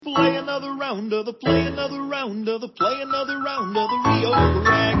play another round of the play another round of the play another round of the Rio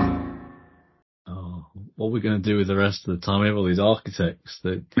rag. Oh, what are we going to do with the rest of the time? We have all these architects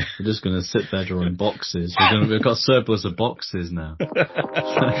that are just going to sit there drawing boxes. We've got a surplus of boxes now.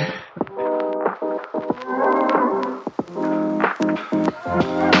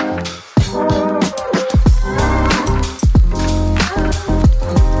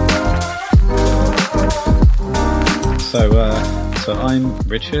 So I'm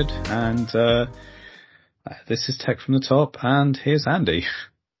Richard, and this is Tech from the Top, and here's Andy.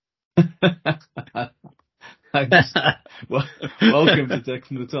 Thanks. Welcome to Tech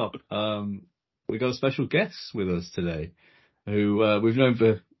from the Top. We got a special guest with us today, who we've known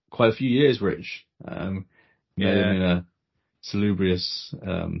for quite a few years. Rich, met him in a salubrious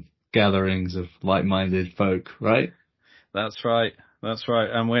gatherings of like-minded folk, right? That's right.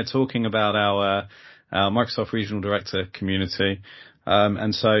 And we're talking about our Microsoft Regional Director community.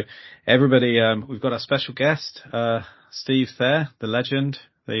 And so everybody, we've got our special guest, Steve Thair, the legend,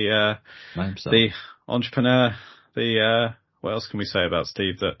 the entrepreneur, what else can we say about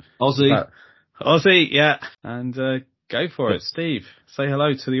Steve? Aussie, yeah. And, go for it. Steve, say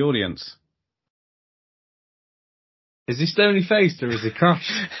hello to the audience. Is he stony faced or is he crushed?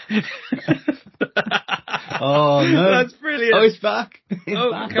 Oh no. That's brilliant. Oh, it's back. Come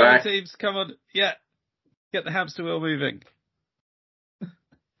on, teams, come on. Yeah. Get the hamster wheel moving.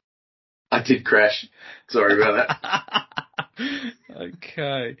 I did crash. Sorry about that.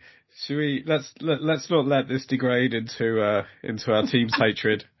 Okay. Should we let's not let this degrade into our team's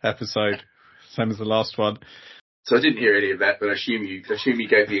hatred episode, same as the last one. So I didn't hear any of that, but I assume you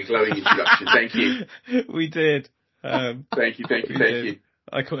gave me a glowing introduction. Thank you. We did. Thank you.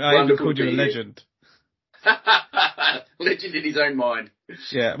 I even called you a legend. Legend in his own mind.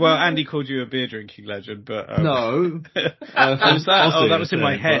 Yeah, well, Andy called you a beer drinking legend, but no. That was in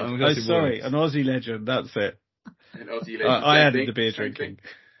my head. Oh, sorry, an Aussie legend. That's it. An Aussie legend. I added the beer drinking.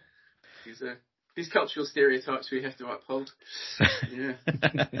 These cultural stereotypes we have to uphold. Yeah.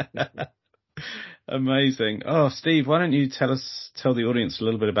 Amazing. Oh, Steve, why don't you tell the audience a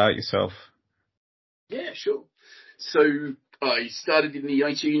little bit about yourself? Yeah, sure. So I started in the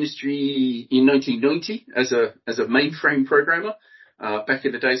IT industry in 1990 as a mainframe programmer. Back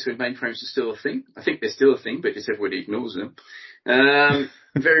in the days when mainframes were still a thing. I think they're still a thing, but just everybody ignores them.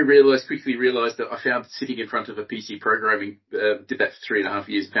 Quickly realized that I found sitting in front of a PC programming, did that for 3.5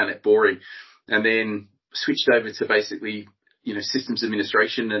 years, found it boring, and then switched over to basically, systems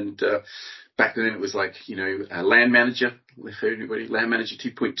administration. And back then it was like, LAN manager, for anybody, LAN manager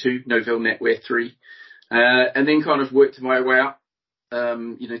 2.2, Novell NetWare 3. And then kind of worked my way up,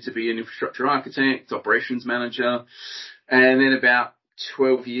 to be an infrastructure architect, operations manager. And then about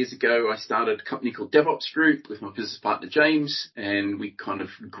 12 years ago, I started a company called DevOps Group with my business partner, James. And we kind of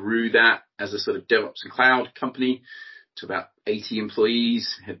grew that as a sort of DevOps and cloud company to about 80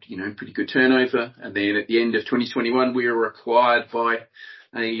 employees, had, pretty good turnover. And then at the end of 2021, we were acquired by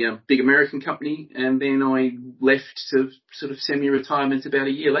a big American company. And then I left to sort of semi-retirement about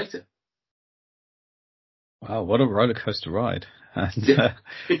a year later. Wow, what a roller coaster ride! And,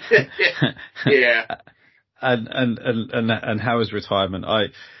 yeah. And how is retirement?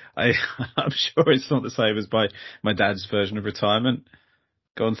 I'm sure it's not the same as my dad's version of retirement.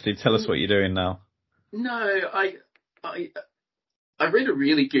 Go on, Steve. Tell us what you're doing now. No, I read a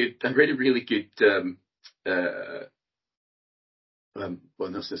really good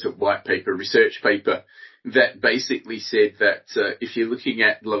that's a white paper, research paper that basically said that if you're looking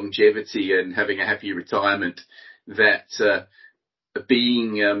at longevity and having a happy retirement, that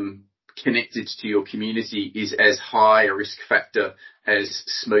being connected to your community is as high a risk factor as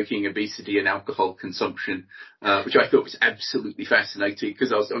smoking, obesity, and alcohol consumption, which I thought was absolutely fascinating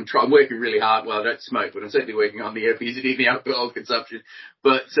because I'm working really hard. Well, I don't smoke, but I'm certainly working on the obesity and the alcohol consumption.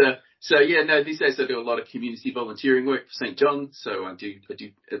 But these days I do a lot of community volunteering work for St. John's, so I do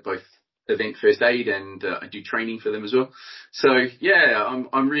both event first aid and I do training for them as well. So yeah,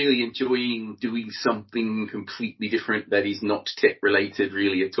 I'm really enjoying doing something completely different that is not tech related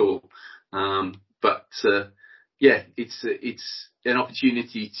really at all. It's an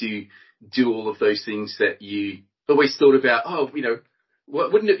opportunity to do all of those things that you always thought about.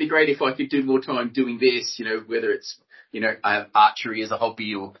 Wouldn't it be great if I could do more time doing this? Whether it's archery as a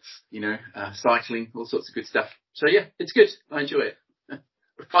hobby or cycling, all sorts of good stuff. So yeah, it's good. I enjoy it.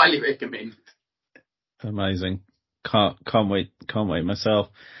 Highly recommend. Amazing. Can't wait myself.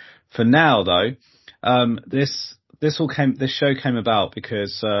 For now though, this show came about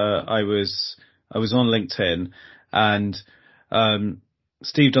because I was on LinkedIn, and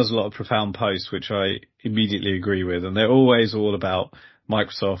Steve does a lot of profound posts which I immediately agree with, and they're always all about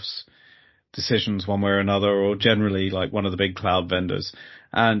Microsoft's decisions one way or another, or generally like one of the big cloud vendors.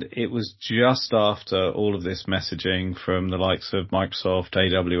 And it was just after all of this messaging from the likes of Microsoft,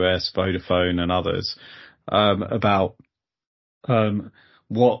 AWS, Vodafone and others, about,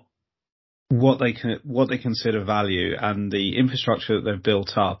 what they consider value and the infrastructure that they've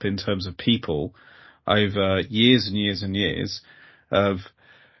built up in terms of people over years and years and years of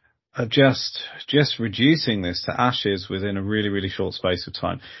just reducing this to ashes within a really, really short space of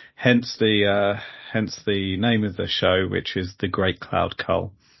time. Hence the name of the show, which is The Great Cloud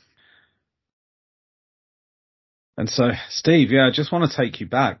Cull. And so, Steve, I just want to take you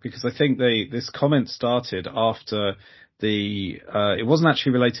back because I think this comment started after it wasn't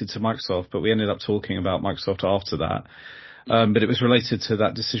actually related to Microsoft, but we ended up talking about Microsoft after that. But it was related to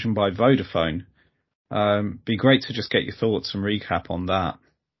that decision by Vodafone. Be great to just get your thoughts and recap on that.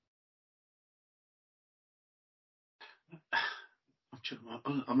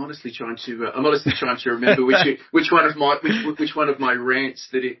 I'm honestly trying to remember which one of my rants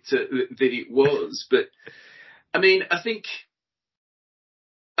that it was. But I mean, I think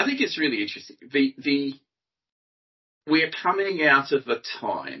it's really interesting. We're coming out of a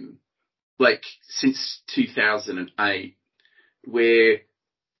time, like since 2008, where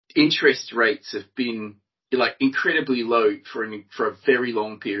interest rates have been like incredibly low for a very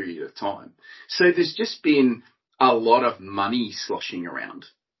long period of time. So there's just been a lot of money sloshing around,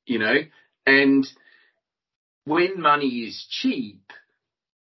 and when money is cheap,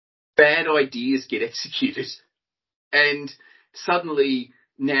 bad ideas get executed, and suddenly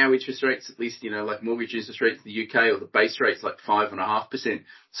now interest rates, at least, like mortgage interest rates in the UK, or the base rate's like 5.5%.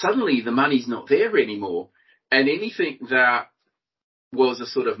 Suddenly the money's not there anymore. And anything that was a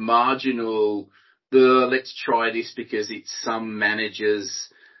sort of marginal, let's try this because it's some manager's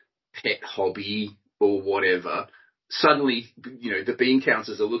pet hobby or whatever, suddenly, the bean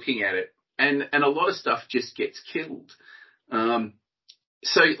counters are looking at it, and a lot of stuff just gets killed.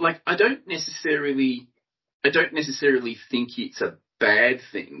 So like, I don't necessarily think it's a bad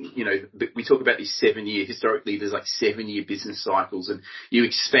thing. We talk about these historically there's like 7-year business cycles, and you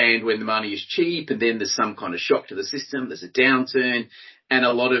expand when the money is cheap, and then there's some kind of shock to the system, there's a downturn, and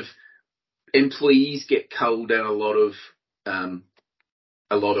a lot of employees get culled, and a lot of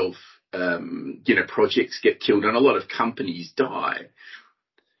projects get killed, and a lot of companies die.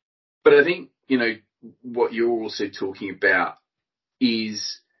 But I think, what you're also talking about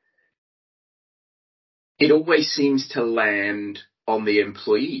is it always seems to land on the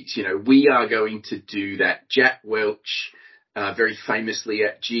employees. We are going to do that. Jack Welch, very famously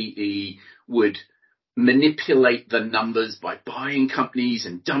at GE, would manipulate the numbers by buying companies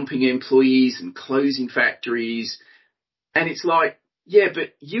and dumping employees and closing factories. And it's like, yeah,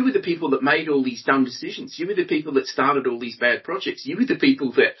 but you were the people that made all these dumb decisions. You were the people that started all these bad projects. You were the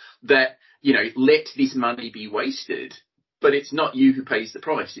people that let this money be wasted. But it's not you who pays the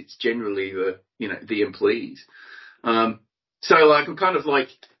price. It's generally the employees. So like, I'm kind of like,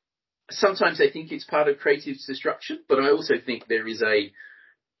 sometimes I think it's part of creative destruction, but I also think there is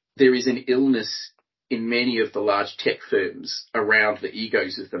an illness in many of the large tech firms around the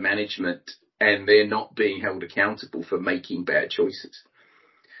egos of the management, and they're not being held accountable for making bad choices.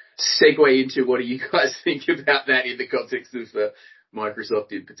 Segue into, what do you guys think about that in the context of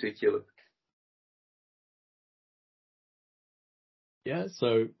Microsoft in particular? Yeah,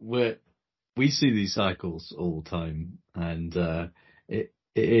 so we see these cycles all the time, and it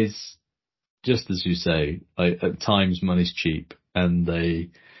is just as you say. At times, money's cheap, and they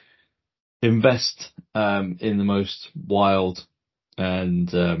invest in the most wild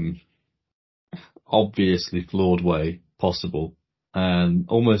and obviously flawed way possible, and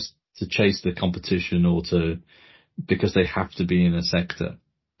almost to chase the competition, or because they have to be in a sector.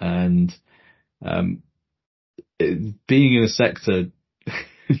 And being in a sector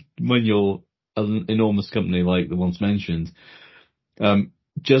when you're an enormous company like the ones mentioned,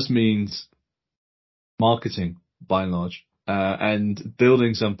 just means marketing by and large, and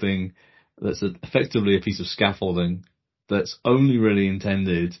building something that's effectively a piece of scaffolding that's only really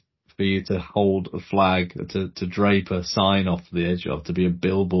intended for you to hold a flag, to drape a sign off the edge of, to be a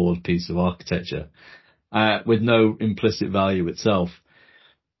billboard piece of architecture, with no implicit value itself.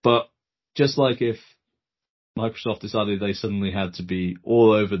 But just like if Microsoft decided they suddenly had to be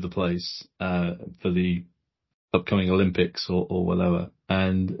all over the place for the upcoming Olympics or whatever,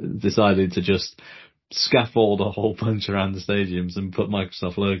 and decided to just scaffold a whole bunch around the stadiums and put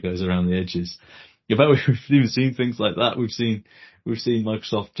Microsoft logos around the edges. In fact, we've even seen things like that. We've seen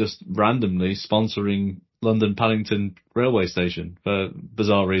Microsoft just randomly sponsoring London Paddington railway station for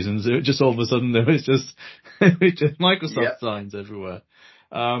bizarre reasons. It just all of a sudden there was just Microsoft signs everywhere.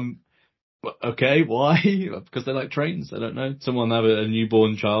 Okay, why? Because they like trains. I don't know. Someone have a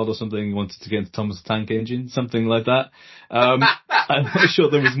newborn child or something wanted to get into Thomas the Tank Engine, something like that. I'm not sure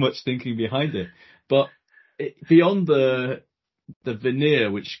there was much thinking behind it, but beyond the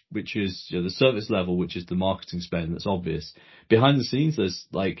veneer, which is the service level, which is the marketing spend, that's obvious. Behind the scenes, there's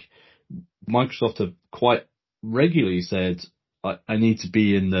like Microsoft have quite regularly said, I need to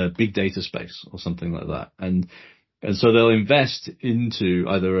be in the big data space or something like that, and so they'll invest into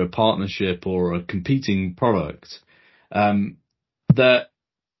either a partnership or a competing product that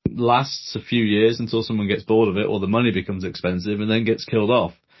lasts a few years until someone gets bored of it or the money becomes expensive and then gets killed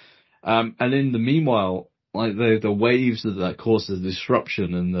off. And in the meanwhile, like the waves that causes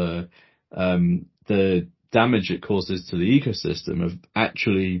disruption and the damage it causes to the ecosystem of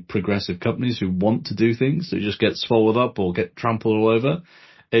actually progressive companies who want to do things that just get swallowed up or get trampled all over,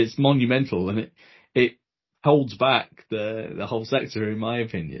 it's monumental, and it holds back the whole sector, in my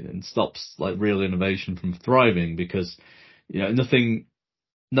opinion, and stops like real innovation from thriving because, nothing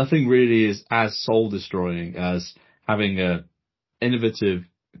really is as soul destroying as having a innovative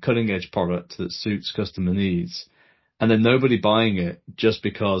cutting edge product that suits customer needs and then nobody buying it just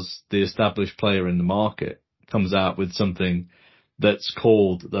because the established player in the market comes out with something that's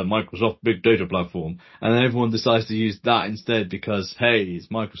called the Microsoft Big Data Platform, and then everyone decides to use that instead because, hey, it's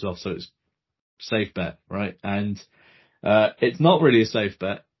Microsoft, so it's safe bet, right? And it's not really a safe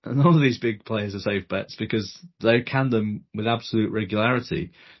bet. And none of these big players are safe bets because they can them with absolute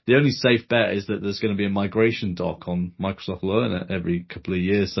regularity. The only safe bet is that there's going to be a migration doc on Microsoft Learn every couple of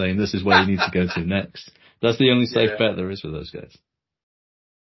years saying this is where you need to go to next. That's the only safe bet there is with those guys.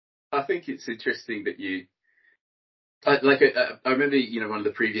 I think it's interesting that I remember, one of the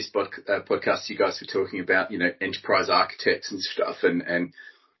previous podcasts you guys were talking about, enterprise architects and stuff and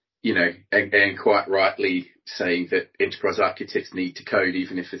quite rightly saying that enterprise architects need to code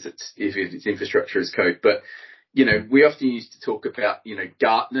even if its infrastructure is code. But, we often used to talk about,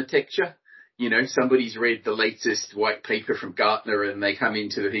 Gartner texture. Somebody's read the latest white paper from Gartner and they come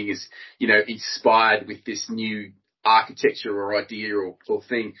into the thing as, inspired with this new architecture or idea or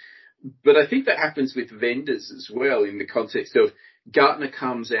thing. But I think that happens with vendors as well in the context of Gartner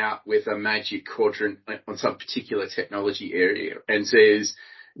comes out with a magic quadrant on some particular technology area and says,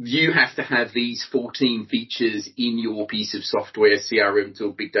 you have to have these 14 features in your piece of software, CRM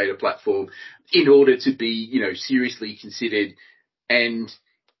tool, big data platform, in order to be, seriously considered. And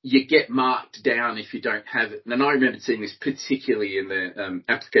you get marked down if you don't have it. And I remember seeing this particularly in the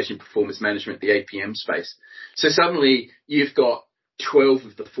application performance management, the APM space. So suddenly you've got 12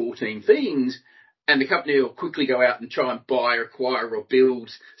 of the 14 things, and the company will quickly go out and try and buy, acquire, or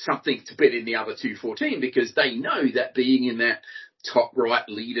build something to put in the other 214 because they know that being in that top right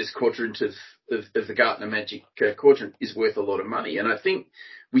leaders quadrant of the Gartner Magic Quadrant is worth a lot of money. And I think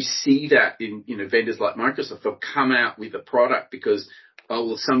we see that in, vendors like Microsoft. They'll come out with a product because,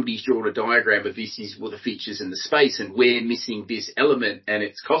 somebody's drawn a diagram of this is what the features in the space and we're missing this element and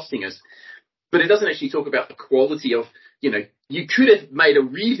it's costing us. But it doesn't actually talk about the quality of, you could have made a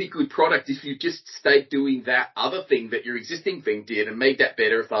really good product if you just stayed doing that other thing that your existing thing did and made that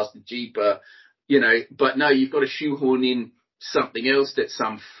better, faster, cheaper, but no, you've got to shoehorn in something else that's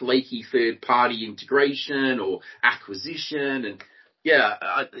some flaky third-party integration or acquisition. And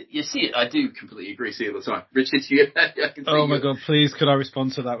you see it. I do completely agree. See it all the time. Richard, my God, please, could I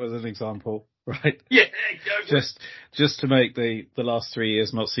respond to that with an example? Right. Yeah. Just to make the last 3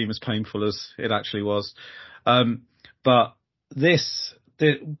 years not seem as painful as it actually was. But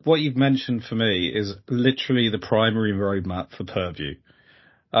what you've mentioned for me is literally the primary roadmap for Purview.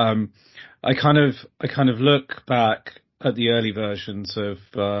 I kind of look back at the early versions of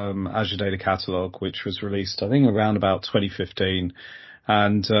Azure Data Catalog, which was released, I think, around about 2015,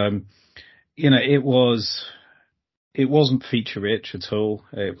 and it wasn't feature rich at all.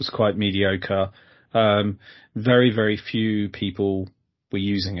 It was quite mediocre. Very, very few people were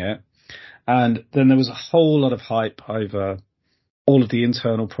using it, and then there was a whole lot of hype over all of the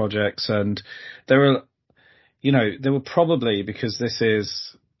internal projects, and there were probably, because this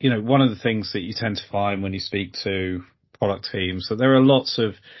is one of the things that you tend to find when you speak to product teams, that there are lots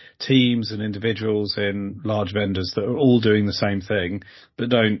of teams and individuals in large vendors that are all doing the same thing but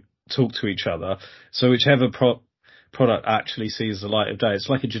don't talk to each other. So whichever product actually sees the light of day, it's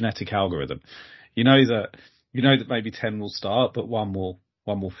like a genetic algorithm. You know that maybe 10 will start, but one will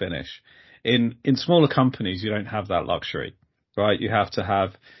finish. In smaller companies, you don't have that luxury, right? You have to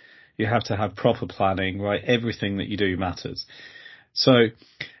have proper planning, right? Everything that you do matters. So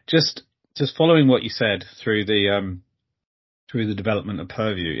just following what you said through the development of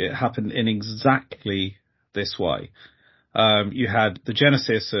Purview, it happened in exactly this way. You had the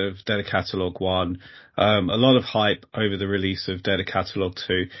genesis of Data Catalog 1, a lot of hype over the release of Data Catalog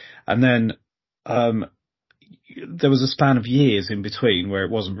 2, and then there was a span of years in between where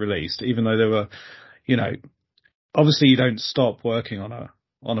it wasn't released, even though there were, obviously you don't stop working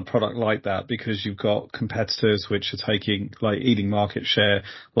on a product like that because you've got competitors which are eating market share,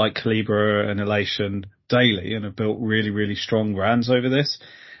 like Calibra and Elation daily, and have built really, really strong brands over this.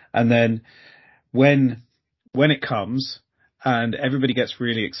 And then when it comes and everybody gets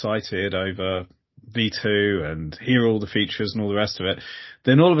really excited over V2 and hear all the features and all the rest of it,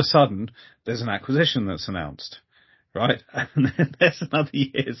 then all of a sudden there's an acquisition that's announced, right? And then there's another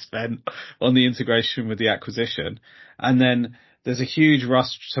year spent on the integration with the acquisition. And then there's a huge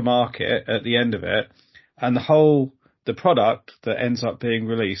rush to market at the end of it. And the product that ends up being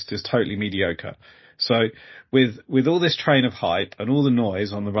released is totally mediocre. So with all this train of hype and all the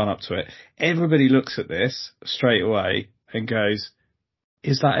noise on the run up to it, everybody looks at this straight away and goes,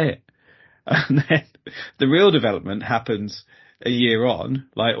 is that it? And then the real development happens a year on,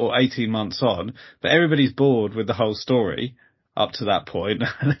 or 18 months on, but everybody's bored with the whole story up to that point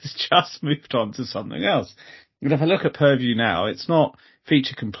and it's just moved on to something else. And if I look at Purview now, it's not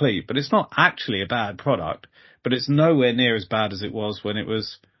feature complete, but it's not actually a bad product, but it's nowhere near as bad as it was when it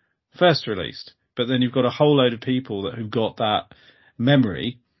was first released. But then you've got a whole load of people who've got that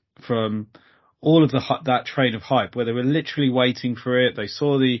memory from all of that train of hype where they were literally waiting for it. They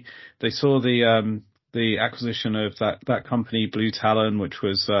saw the acquisition of that company, Blue Talon, which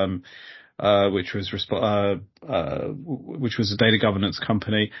was a data governance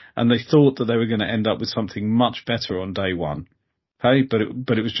company, and they thought that they were going to end up with something much better on day one. Okay, but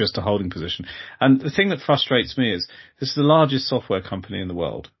it was just a holding position. And the thing that frustrates me is this is the largest software company in the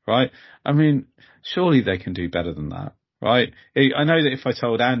world, right? I mean, surely they can do better than that, right? I know that if I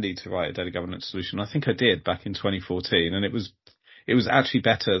told Andy to write a data governance solution, I think I did back in 2014, and it was actually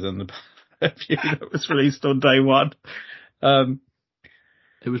better than the Purview that was released on day one.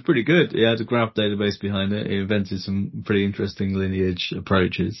 It was pretty good. It had a graph database behind it. It invented some pretty interesting lineage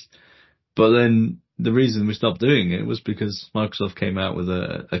approaches. But then the reason we stopped doing it was because Microsoft came out with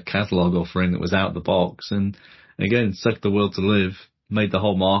a catalog offering that was out of the box, and again, sucked the world to live, made the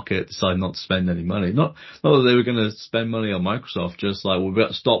whole market decide not to spend any money. Not that they were going to spend money on Microsoft, just like, we've got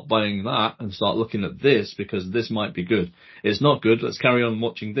to stop buying that and start looking at this because this might be good. It's not good. Let's carry on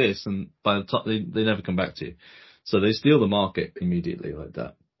watching this. And by the time they never come back to you. So they steal the market immediately like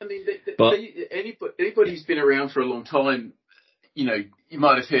that. I mean, anybody who's been around for a long time, you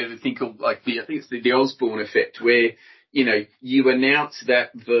might have heard of the thing called I think it's the Osborne effect, where, you announce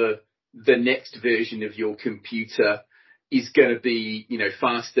that the next version of your computer is going to be,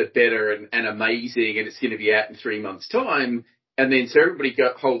 faster, better and amazing, and it's going to be out in 3 months' time. And then so everybody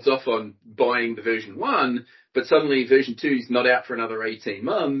holds off on buying the version 1, but suddenly version 2 is not out for another 18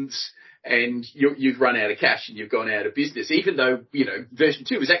 months. And you've run out of cash and you've gone out of business, even though, version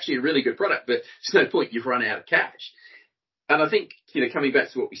 2 was actually a really good product, but there's no point, you've run out of cash. And I think, coming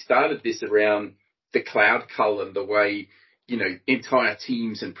back to what we started this around the cloud cull and the way, entire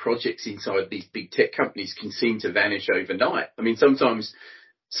teams and projects inside these big tech companies can seem to vanish overnight. I mean, sometimes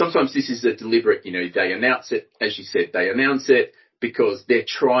this is a deliberate, they announce it, as you said, they announce it because they're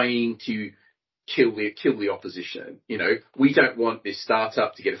trying to kill the opposition. We don't want this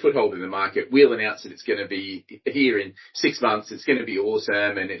startup to get a foothold in the market. We'll announce that it's going to be here in 6 months. It's going to be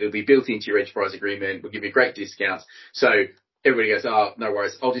awesome, and it'll be built into your enterprise agreement. We'll give you great discounts. So everybody goes, oh, no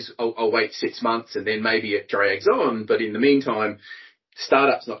worries. I'll wait 6 months, and then maybe it drags on. But in the meantime,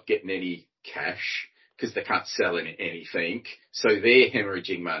 startup's not getting any cash because they can't sell anything. So they're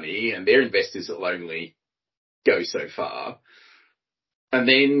hemorrhaging money, and their investors will only go so far. And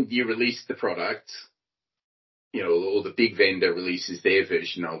then you release the product, or the big vendor releases their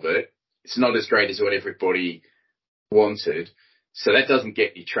version of it. It's not as great as what everybody wanted. So that doesn't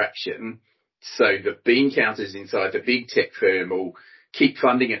get you traction. So the bean counters inside the big tech firm will keep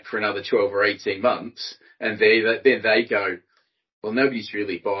funding it for another 12 or 18 months. And then they go, well, nobody's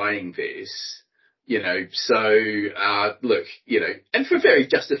really buying this, so, look, and for very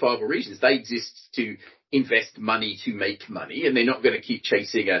justifiable reasons. They exist to invest money to make money, and they're not going to keep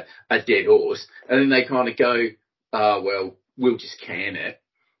chasing a dead horse. And then they kind of go, well, we'll just can it.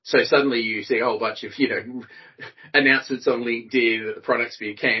 So suddenly you see a whole bunch of, announcements on LinkedIn that the product's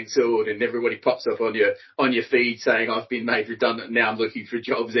being cancelled, and everybody pops up on your feed saying, I've been made redundant and now I'm looking for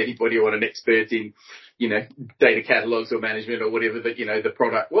jobs. Anybody want an expert in, data catalogs or management or whatever that, the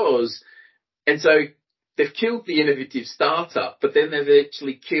product was. And so they've killed the innovative startup, but then they've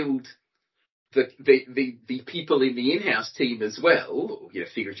actually killed the people in the in-house team as well,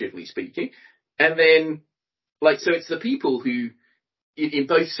 figuratively speaking. And then like, so it's the people who, in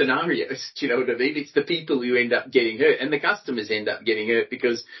both scenarios, do you know what I mean? It's the people who end up getting hurt, and the customers end up getting hurt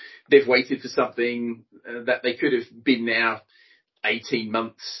because they've waited for something that they could have been now 18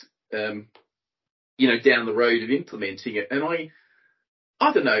 months, down the road of implementing it. And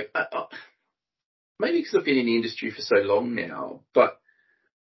I don't know, maybe because I've been in the industry for so long now, but,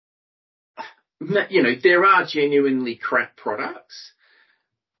 there are genuinely crap products,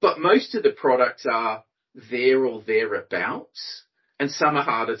 but most of the products are there or thereabouts. And some are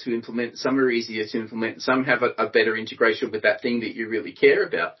harder to implement, some are easier to implement, some have a better integration with that thing that you really care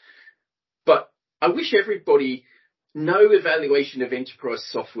about. But I wish everybody, no evaluation of enterprise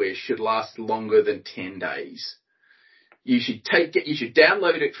software should last longer than 10 days. You should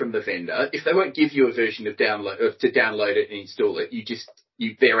download it from the vendor. If they won't give you a version to download it and install it,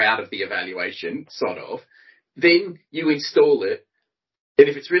 they're out of the evaluation, sort of. Then you install it. And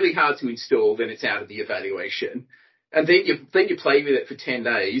if it's really hard to install, then it's out of the evaluation. And then you play with it for 10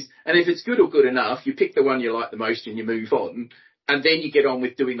 days. And if it's good or good enough, you pick the one you like the most and you move on. And then you get on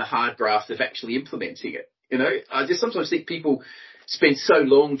with doing the hard graft of actually implementing it. I just sometimes think people spend so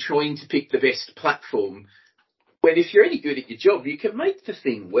long trying to pick the best platform, when if you're any good at your job, you can make the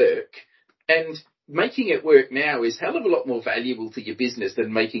thing work. And making it work now is a hell of a lot more valuable to your business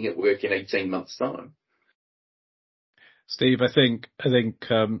than making it work in 18 months' time. Steve, I think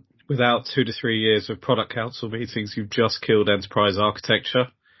without 2 to 3 years of product council meetings, you've just killed enterprise architecture.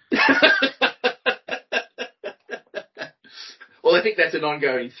 Well, I think that's an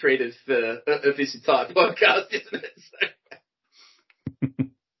ongoing thread of this entire podcast, isn't it?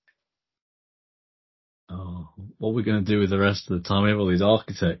 Oh, what are we going to do with the rest of the time? We have all these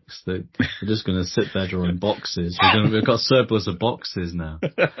architects that are just going to sit there drawing boxes. We've got surplus of boxes now.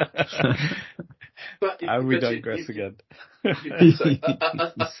 But we digress again. So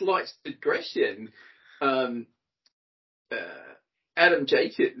a slight digression. Adam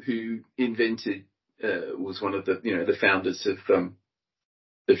Jacob, who invented, was one of the founders of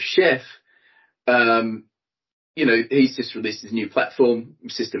Chef. He's just released his new platform,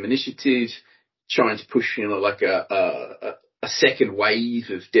 System Initiative, trying to push, like a second wave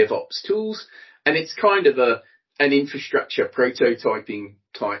of DevOps tools, and it's kind of an infrastructure prototyping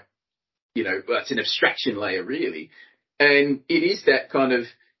type. It's an abstraction layer really. And it is that kind of,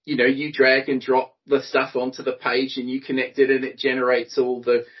 you drag and drop the stuff onto the page and you connect it and it generates all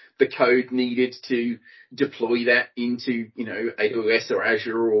the code needed to deploy that into, AWS or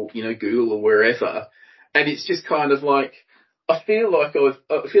Azure or, Google or wherever. And it's just kind of like, I feel like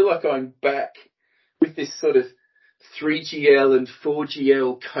I'm back with this sort of 3GL and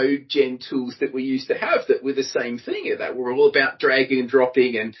 4GL code gen tools that we used to have that were the same thing, that were all about dragging and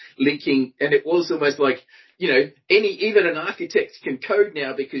dropping and linking. And it was almost like, even an architect can code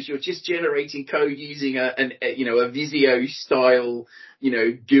now because you're just generating code using a Visio style,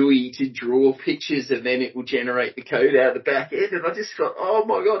 GUI to draw pictures, and then it will generate the code out of the back end. And I just thought, oh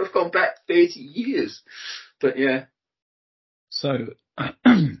my God, I've gone back 30 years. But yeah. So I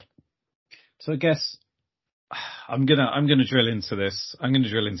guess I'm gonna drill into this. I'm gonna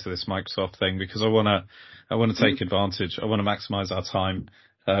drill into this Microsoft thing because I wanna take advantage. I want to maximize our time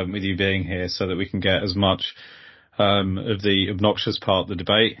with you being here so that we can get as much of the obnoxious part of the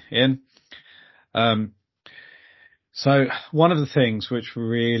debate in. So one of the things which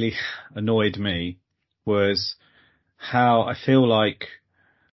really annoyed me was how I feel like.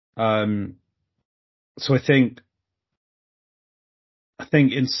 So I think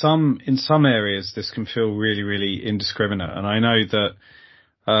in some areas this can feel really, really indiscriminate, and I know that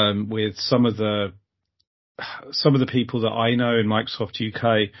with some of the people that I know in Microsoft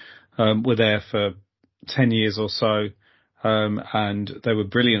UK were there for 10 years or so, and they were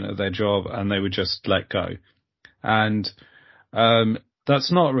brilliant at their job, and they were just let go, and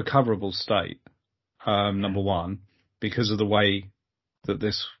that's not a recoverable state. Number one, because of the way that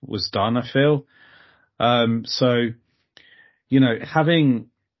this was done, I feel. So, having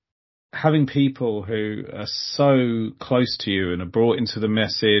people who are so close to you and are brought into the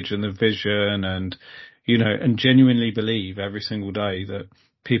message and the vision and, and genuinely believe every single day that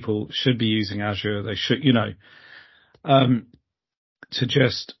people should be using Azure, they should, to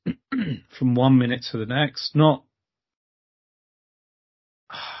just from 1 minute to the next, not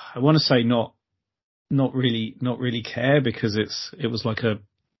really care, because it was like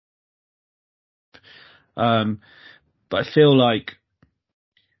but I feel like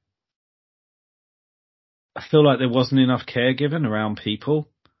there wasn't enough care given around people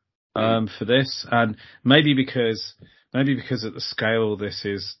for this, and maybe because at the scale this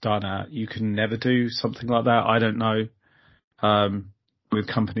is done at, you can never do something like that. I don't know.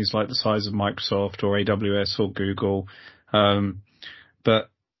 companies like the size of Microsoft or AWS or Google. But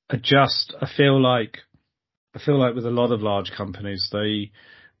I feel like with a lot of large companies,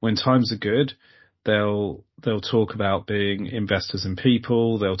 when times are good, they'll talk about being investors in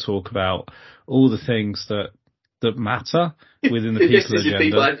people. They'll talk about all the things that matter within the people agenda.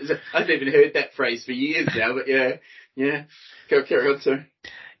 People, I've even heard that phrase for years now, but yeah. Carry on, sir.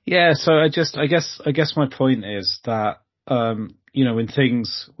 Yeah, so I guess my point is that when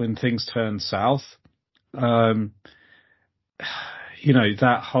things turn south, that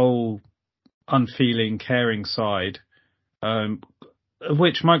whole unfeeling, caring side, of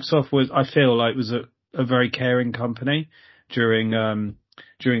which Microsoft I feel like was a very caring company during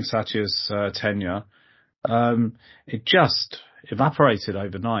Satya's tenure. It just evaporated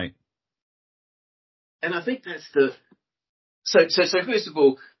overnight. And I think that's so first of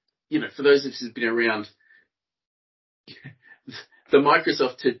all, for those of us who've been around, the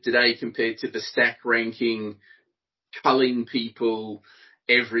Microsoft today compared to the stack ranking, culling people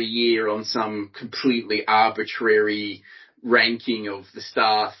every year on some completely arbitrary ranking of the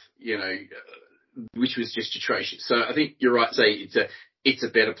staff, which was just atrocious. So I think you're right to say it's a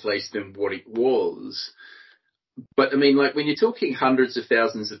better place than what it was. But I mean, like when you're talking hundreds of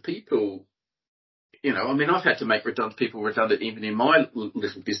thousands of people, I've had to make people redundant even in my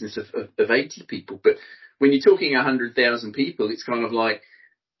little business of 80 people. But when you're talking 100,000 people, it's kind of like,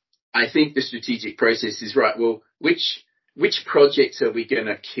 I think the strategic process is right. Well, which projects are we going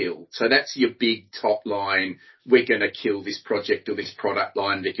to kill? So that's your big top line. We're going to kill this project or this product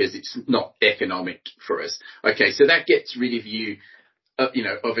line because it's not economic for us. Okay, so that gets rid of you,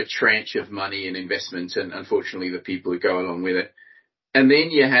 of a tranche of money and investment, and unfortunately the people who go along with it. And then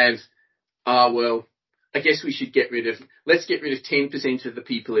you have, I guess we should let's get rid of 10% of the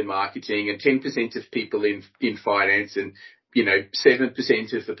people in marketing and 10% of people in finance and,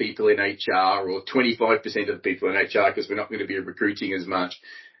 7% of the people in HR or 25% of the people in HR because we're not going to be recruiting as much.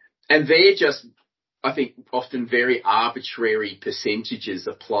 And they're just, I think, often very arbitrary percentages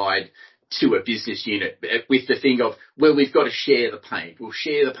applied to a business unit with the thing of, well, we've got to share the pain. We'll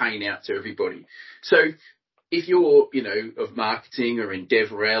share the pain out to everybody. So if you're, of marketing or in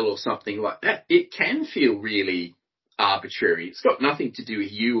DevRel or something like that, it can feel really arbitrary. It's got nothing to do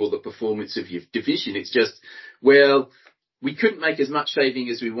with you or the performance of your division. It's just, well, we couldn't make as much saving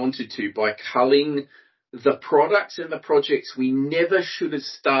as we wanted to by culling the products and the projects we never should have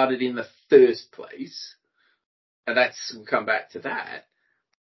started in the first place. And we'll come back to that.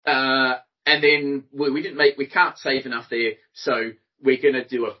 And then we can't save enough there. So we're going to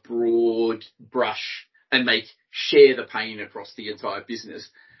do a broad brush and share the pain across the entire business.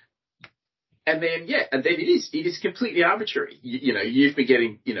 And then it is completely arbitrary. You've been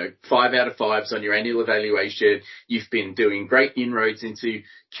getting, 5 out of 5s on your annual evaluation. You've been doing great inroads into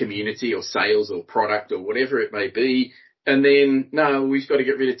community or sales or product or whatever it may be. And then, no, we've got to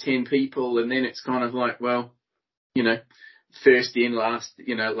get rid of 10 people. And then it's kind of like, well, first in, last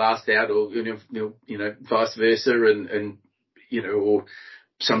out, or, vice versa. And or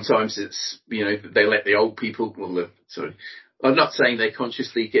sometimes it's, they let the old people, I'm not saying they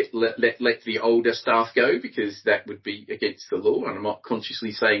consciously let the older staff go because that would be against the law. And I'm not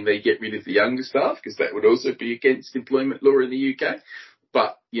consciously saying they get rid of the younger staff because that would also be against employment law in the UK.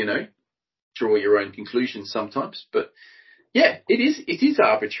 But, draw your own conclusions sometimes. But yeah, it is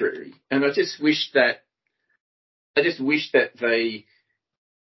arbitrary. And I just wish that they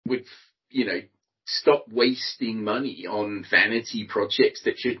would, stop wasting money on vanity projects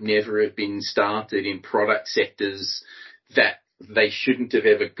that should never have been started in product sectors that they shouldn't have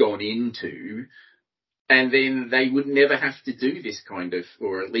ever gone into. And then they would never have to do this kind of,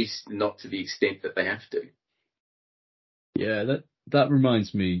 or at least not to the extent that they have to. Yeah, that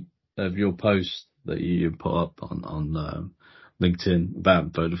reminds me of your post that you put up on LinkedIn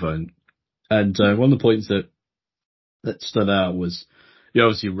about Vodafone. And one of the points that stood out was you're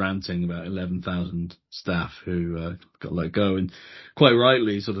obviously ranting about 11,000 staff who got let go, and quite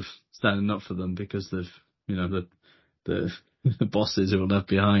rightly sort of standing up for them because of, the bosses who are left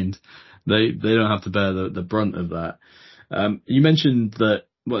behind. They don't have to bear the brunt of that. You mentioned that,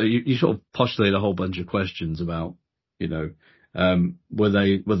 well, you sort of postulated a whole bunch of questions about, were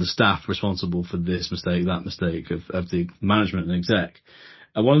the staff responsible for this mistake, that mistake of the management and exec?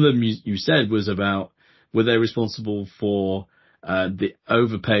 And one of them you said was about, were they responsible for the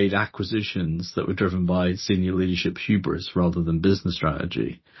overpaid acquisitions that were driven by senior leadership hubris rather than business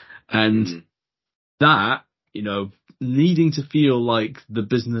strategy? And that, needing to feel like the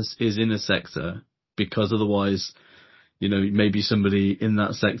business is in a sector because otherwise, maybe somebody in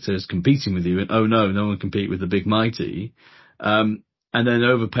that sector is competing with you and, oh no one compete with the big mighty. and then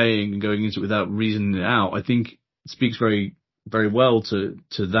overpaying and going into it without reasoning it out, I think speaks very, very well to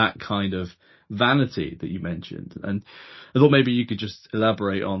that kind of vanity that you mentioned. And I thought maybe you could just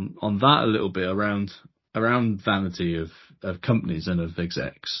elaborate on that a little bit around vanity of companies and of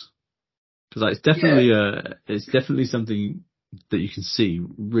execs. Because it's definitely something that you can see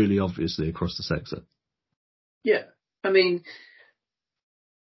really obviously across the sector. Yeah. I mean,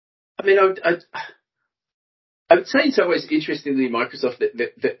 I would say in some ways, interestingly, Microsoft,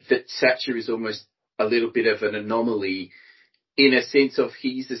 that Satcher is almost a little bit of an anomaly in a sense of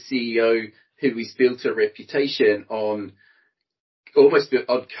he's a CEO who has built a reputation on almost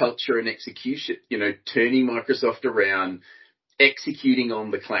on culture and execution, turning Microsoft around, executing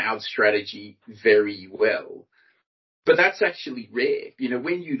on the cloud strategy very well. But that's actually rare.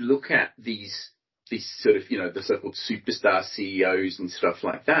 When you look at these sort of, the so-called superstar CEOs and stuff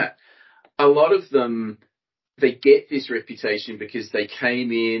like that, a lot of them, they get this reputation because they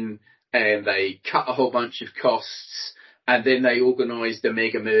came in and they cut a whole bunch of costs and then they organised a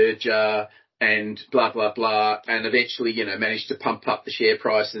mega merger and blah, blah, blah, and eventually, managed to pump up the share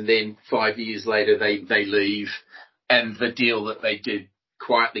price, and then 5 years later they leave and the deal that they did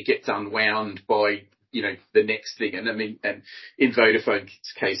quietly gets unwound by, the next thing. And I mean, and in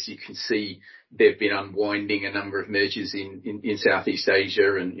Vodafone's case, you can see they've been unwinding a number of mergers in Southeast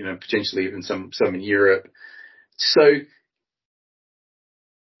Asia and, potentially even some in Europe. So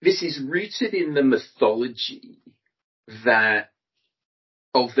this is rooted in the mythology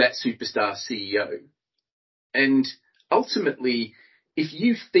of that superstar CEO. And ultimately, if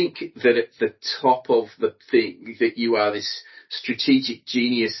you think that at the top of the thing that you are this strategic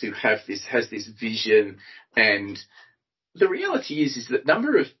genius who has this vision, and the reality is that the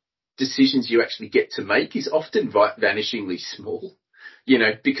number of decisions you actually get to make is often vanishingly small,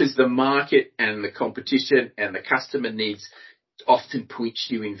 because the market and the competition and the customer needs often point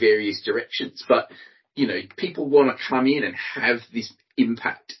you in various directions. But, people want to come in and have this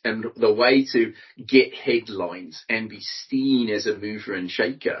impact, and the way to get headlines and be seen as a mover and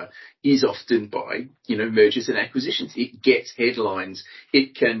shaker is often by, mergers and acquisitions. It gets headlines.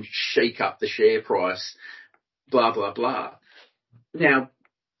 It can shake up the share price, blah, blah, blah. Now,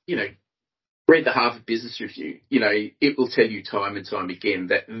 read the Harvard Business Review. It will tell you time and time again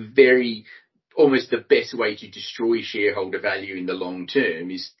that almost the best way to destroy shareholder value in the long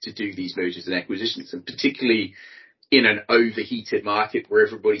term is to do these mergers and acquisitions, and particularly in an overheated market where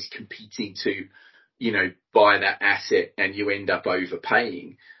everybody's competing to, buy that asset and you end up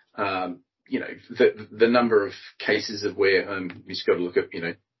overpaying. The number of cases of where, you just got to look at,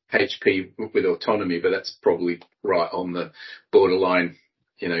 HP with autonomy, but that's probably right on the borderline,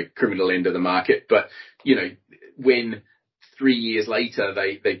 criminal end of the market. But, when 3 years later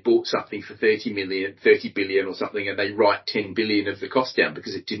they bought something for 30 billion or something, and they write 10 billion of the cost down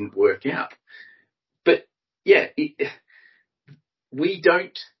because it didn't work out. But yeah, we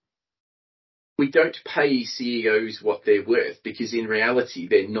don't pay CEOs what they're worth, because in reality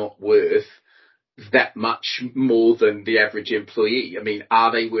they're not worth that much more than the average employee. I mean,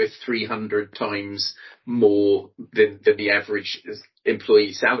 are they worth 300 times more than the average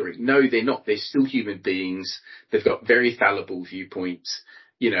employee salary? No, they're not. They're still human beings. They've got very fallible viewpoints.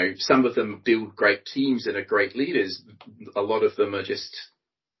 Some of them build great teams and are great leaders. A lot of them are just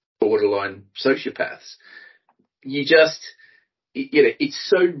borderline sociopaths. It's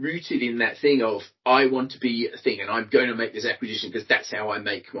so rooted in that thing of, I want to be a thing and I'm going to make this acquisition because that's how I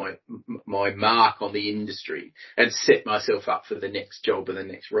make my mark on the industry and set myself up for the next job and the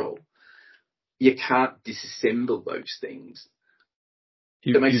next role. You can't disassemble those things.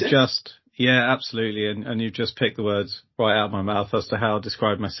 Yeah, absolutely. And you've just picked the words right out of my mouth as to how I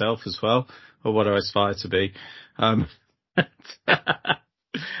describe myself as well, or what I aspire to be. No,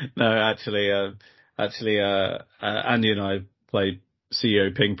 actually, Andy and I played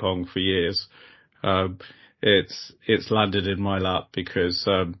CEO ping pong for years. It's landed in my lap because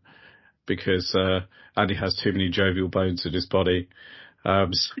Andy has too many jovial bones in his body.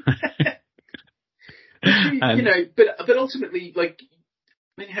 But ultimately,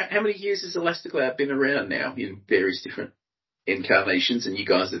 how many years has ElastiCloud been around now in various different incarnations, and you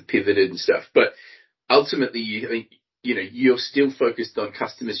guys have pivoted and stuff? But ultimately, you're still focused on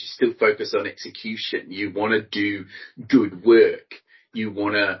customers. You're still focused on execution. You want to do good work. You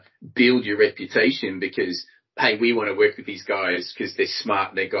want to build your reputation because, hey, we want to work with these guys because they're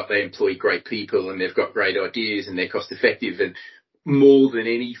smart and they employ great people and they've got great ideas and they're cost effective. And more than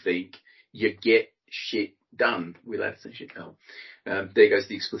anything, you get shit done. We'll have to say shit. Oh, there goes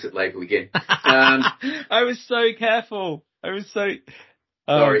the explicit label again. I was so careful. Sorry,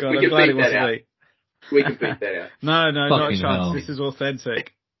 God, I'm glad it wasn't me. We can beat that out. No, not a Fucking chance. hell. This is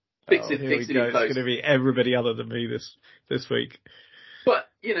authentic. Fix Here we it go. in It's post. going to be everybody other than me this week. But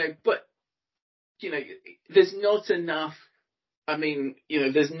there's not enough. I mean,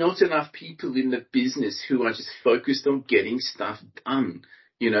 there's not enough people in the business who are just focused on getting stuff done.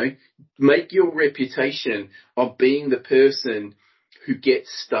 Make your reputation of being the person who gets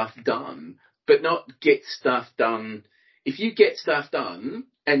stuff done, but not get stuff done. If you get stuff done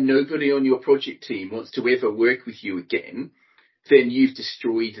and nobody on your project team wants to ever work with you again, then you've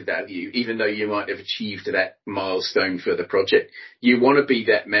destroyed value, even though you might have achieved that milestone for the project. You want to be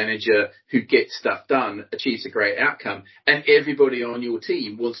that manager who gets stuff done, achieves a great outcome, and everybody on your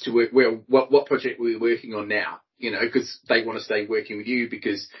team wants to work. Well, what project are we working on now? Because they want to stay working with you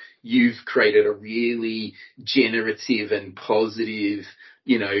because you've created a really generative and positive,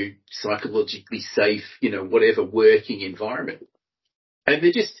 psychologically safe, whatever working environment. And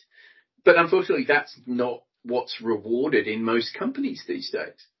but unfortunately, that's not what's rewarded in most companies these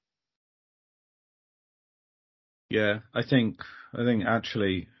days. Yeah, I think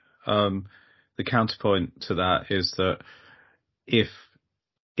actually the counterpoint to that is that if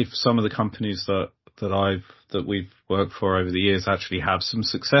some of the companies that we've worked for over the years actually have some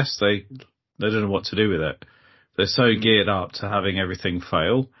success, they don't know what to do with it. They're so geared up to having everything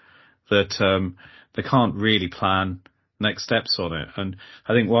fail that they can't really plan next steps on it. And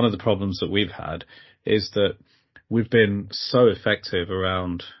I think one of the problems that we've had is that we've been so effective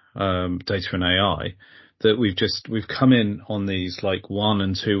around data and AI that we've come in on these like 1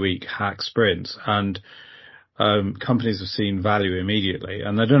 and 2 week hack sprints, and companies have seen value immediately,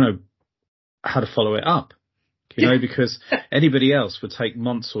 and they don't know how to follow it up, because anybody else would take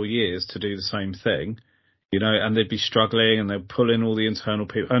months or years to do the same thing, and they'd be struggling, and they'd pull in all the internal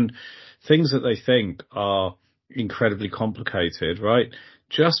people and things that they think are incredibly complicated, right?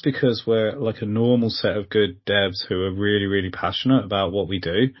 Just because we're like a normal set of good devs who are really, really passionate about what we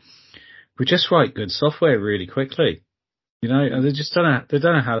do, we just write good software really quickly, and they just don't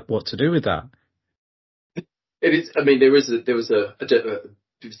know what to do with that. It is. I mean, there was a I don't know,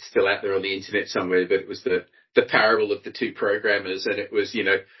 it's still out there on the internet somewhere, but it was the parable of the two programmers, and it was,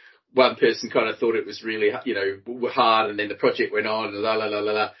 one person kind of thought it was really, hard, and then the project went on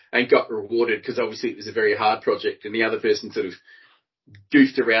and and got rewarded because obviously it was a very hard project, and the other person sort of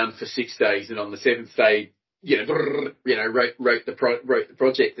goofed around for 6 days, and on the 7th day, wrote the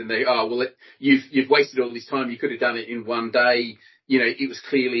project, and they, you've wasted all this time. You could have done it in 1 day. It was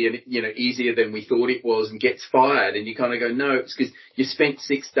clearly easier than we thought it was, and gets fired. And you kind of go, no, it's because you spent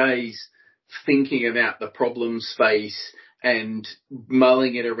 6 days thinking about the problem space and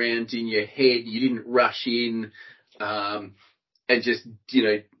mulling it around in your head. You didn't rush in and just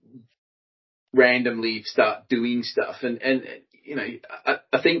randomly start doing stuff. And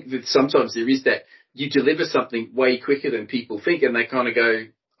I think that sometimes there is that you deliver something way quicker than people think, and they kind of go,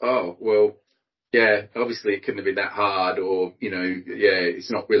 oh, well, yeah, obviously it couldn't have been that hard, or, it's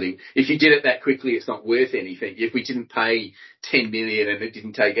not really, if you did it that quickly, it's not worth anything. If we didn't pay 10 million and it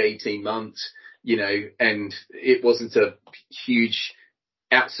didn't take 18 months, and it wasn't a huge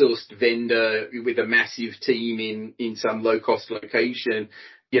outsourced vendor with a massive team in some low cost location,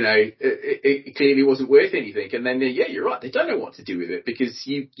 it clearly wasn't worth anything. And then, you're right. They don't know what to do with it because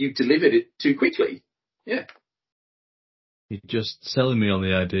you delivered it too quickly. Yeah. You're just selling me on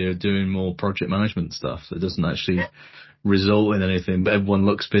the idea of doing more project management stuff that doesn't actually result in anything, but everyone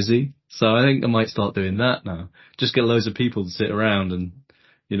looks busy. So I think I might start doing that now. Just get loads of people to sit around and,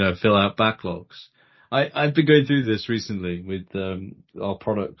 fill out backlogs. I've been going through this recently with our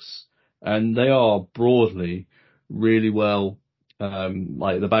products, and they are broadly really well.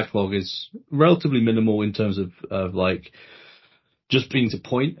 Like the backlog is relatively minimal in terms of like just being to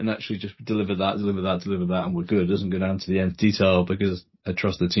point and actually just deliver that, and we're good. It doesn't go down to the nth detail because I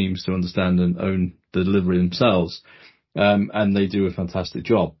trust the teams to understand and own the delivery themselves. And they do a fantastic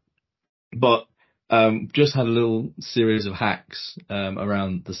job. But just had a little series of hacks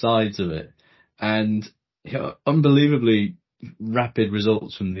around the sides of it, and unbelievably rapid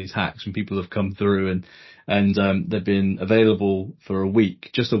results from these hacks, and people have come through and they've been available for a week,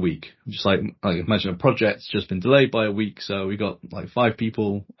 just like imagine a project's just been delayed by a week, so we got like 5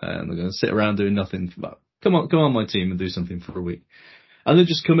 people and they're going to sit around doing nothing. Come on my team and do something for a week, and they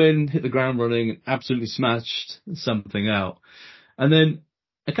just come in, hit the ground running, and absolutely smashed something out. And then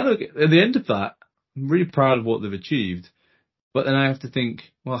I kind of, at the end of that, I'm really proud of what they've achieved, but then I have to think,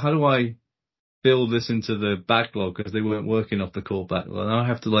 well, how do I build this into the backlog, because they weren't working off the core backlog. And I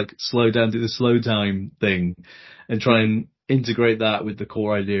have to like slow down, do the slow time thing and try and integrate that with the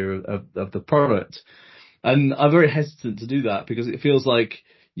core idea of the product. And I'm very hesitant to do that because it feels like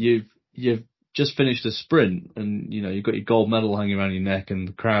you've just finished a sprint and, you've got your gold medal hanging around your neck and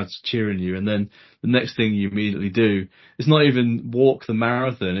the crowd's cheering you. And then the next thing you immediately do, it's not even walk the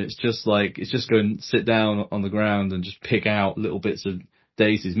marathon. It's just go and sit down on the ground and just pick out little bits of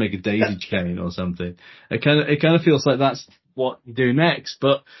daisies, make a daisy chain or something. It kind of feels like that's what you do next,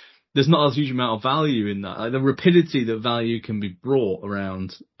 but there's not a huge amount of value in that. Like the rapidity that value can be brought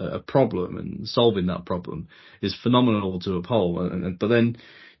around a problem and solving that problem is phenomenal to uphold. But then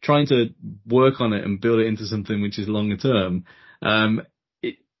trying to work on it and build it into something which is longer term,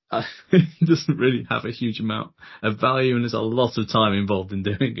 it doesn't really have a huge amount of value, and there's a lot of time involved in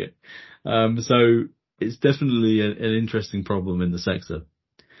doing it. So it's definitely an interesting problem in the sector.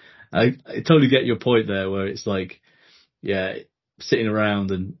 I totally get your point there, where it's like, sitting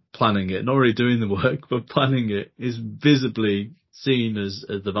around and planning it, not really doing the work, but planning it is visibly seen as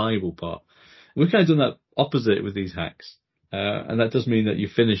the valuable part. We've kind of done that opposite with these hacks. And that does mean that you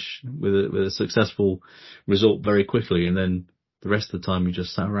finish with a successful result very quickly, and then the rest of the time you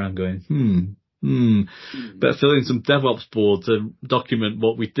just sat around going, better fill in some DevOps board to document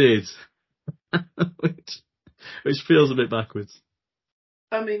what we did, which feels a bit backwards.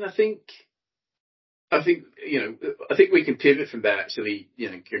 I mean, I think we can pivot from that, actually,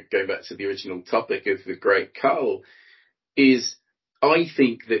 go back to the original topic of the great Cull, is I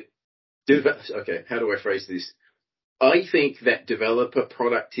think that, how do I phrase this? I think that developer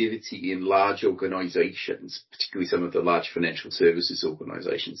productivity in large organizations, particularly some of the large financial services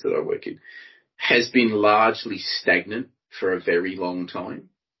organizations that I work in, has been largely stagnant for a very long time,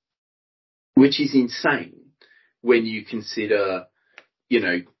 which is insane when you consider,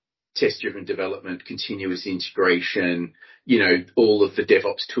 test-driven development, continuous integration, all of the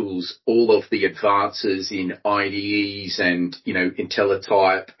DevOps tools, all of the advances in IDEs and,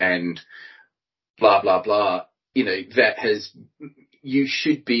 IntelliType and blah, blah, blah, you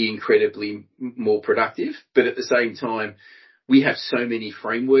should be incredibly more productive. But at the same time, we have so many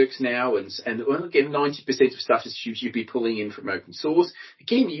frameworks now, and again, 90% of stuff should be pulling in from open source.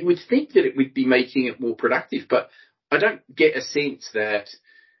 Again, you would think that it would be making it more productive, but I don't get a sense that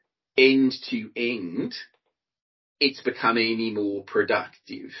end to end it's become any more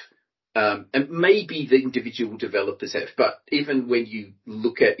productive. And maybe the individual developers have, but even when you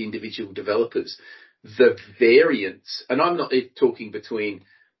look at individual developers, the variance, and I'm not talking between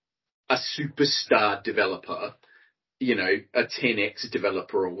a superstar developer, a 10x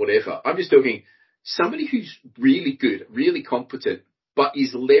developer or whatever. I'm just talking somebody who's really good, really competent, but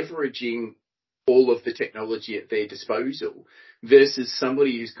is leveraging all of the technology at their disposal versus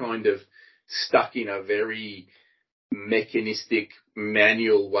somebody who's kind of stuck in a very mechanistic,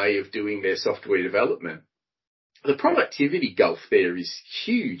 manual way of doing their software development. The productivity gulf there is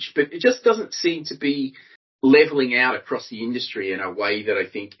huge, but it just doesn't seem to be leveling out across the industry in a way that I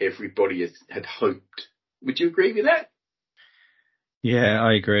think everybody had hoped. Would you agree with that? Yeah,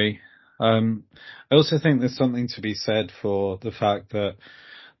 I agree. I also think there's something to be said for the fact that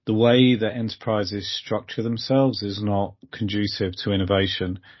the way that enterprises structure themselves is not conducive to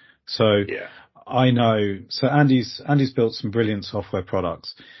innovation. So I know, Andy's built some brilliant software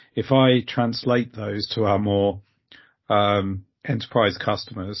products. If I translate those to our more enterprise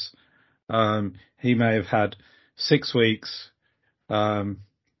customers, he may have had 6 weeks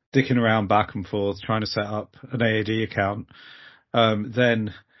dicking around back and forth trying to set up an AAD account,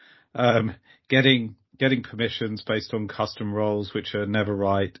 then getting permissions based on custom roles which are never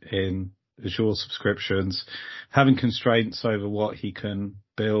right in Azure subscriptions, having constraints over what he can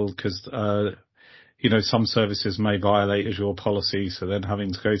build because some services may violate Azure policy, so then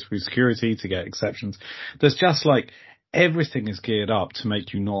having to go through security to get exceptions. There's just everything is geared up to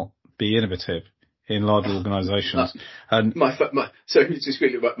make you not be innovative in large organizations. And my favorite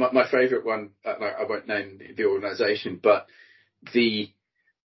one, I won't name the organization, but the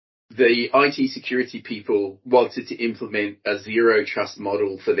IT security people wanted to implement a zero trust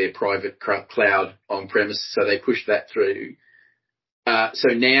model for their private cloud on premise, so they pushed that through. So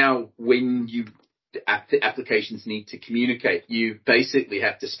now when applications need to communicate, you basically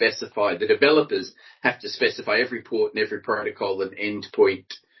have to specify, the developers have to specify every port and every protocol and endpoint.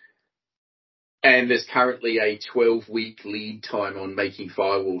 And there's currently a 12-week lead time on making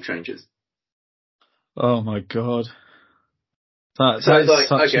firewall changes. Oh my God. That's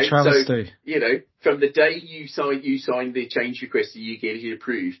such a travesty. So, from the day you sign the change request and you get it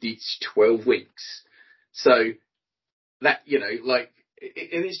approved, it's 12 weeks. So that, and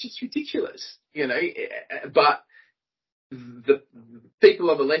it's just ridiculous, but the people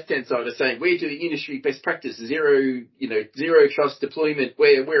on the left-hand side are saying, we're doing industry best practice, zero trust deployment,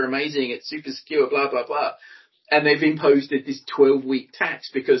 we're amazing, it's super secure, blah, blah, blah. And they've imposed this 12-week tax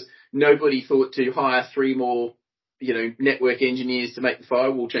because nobody thought to hire 3 more, network engineers to make the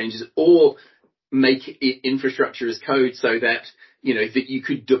firewall changes, or make it infrastructure as code so that, that you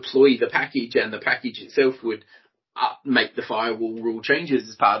could deploy the package and the package itself would make the firewall rule changes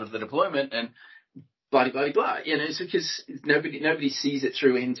as part of the deployment, and blah, blah, blah. It's because nobody sees it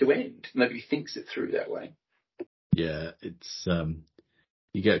through end to end. Nobody thinks it through that way. Yeah, it's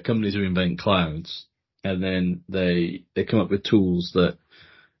you get companies who invent clouds, and then they come up with tools that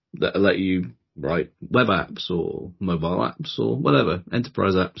let you write web apps or mobile apps or whatever,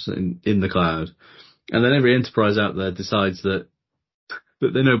 enterprise apps in the cloud. And then every enterprise out there decides that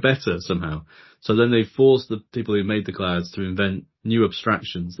they know better somehow. So then they force the people who made the clouds to invent new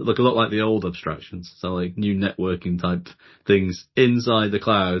abstractions that look a lot like the old abstractions. So like new networking type things inside the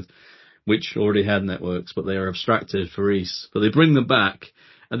cloud, which already had networks, but they are abstracted for ease. But they bring them back,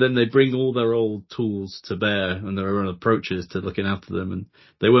 and then they bring all their old tools to bear and their own approaches to looking after them. And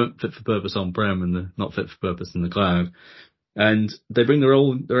they weren't fit for purpose on-prem, and they're not fit for purpose in the cloud. And they bring their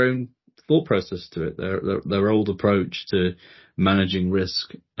own thought process to it, their old approach to managing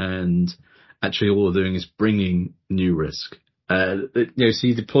risk, and actually all they're doing is bringing new risk. So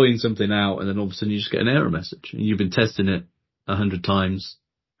you're deploying something out, and then all of a sudden you just get an error message, and you've been testing it 100 times,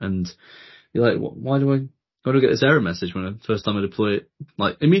 and you're like, why do I get this error message when first time I deploy it?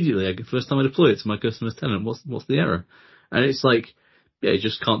 Like immediately, first time I deploy it to my customer's tenant, what's the error? And it's like, yeah, you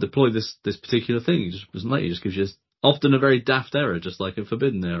just can't deploy this particular thing. It just doesn't let you. It just gives you often a very daft error, just like a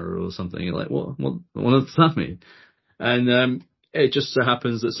forbidden error or something. You're like, what does that mean? And it just so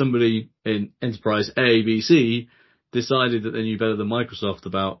happens that somebody in enterprise A, B, C decided that they knew better than Microsoft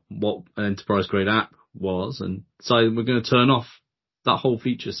about what an enterprise grade app was, and decided we're going to turn off that whole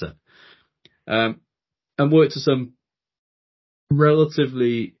feature set. And work to some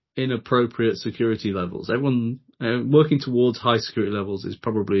relatively inappropriate security levels. Everyone working towards high security levels is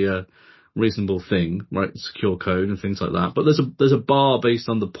probably a reasonable thing, right? Secure code and things like that. But there's a bar based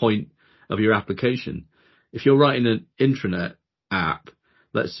on the point of your application. If you're writing an intranet app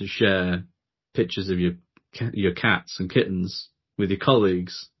that's to share pictures of your cats and kittens with your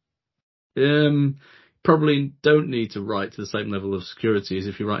colleagues, probably don't need to write to the same level of security as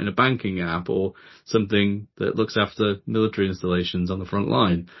if you're writing a banking app or something that looks after military installations on the front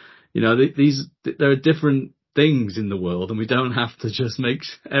line. There are different things in the world, and we don't have to just make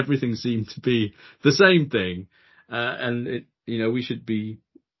everything seem to be the same thing. We should be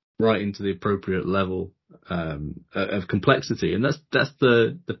writing to the appropriate level of complexity, and that's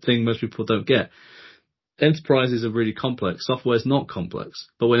the thing most people don't get. Enterprises are really complex. Software is not complex,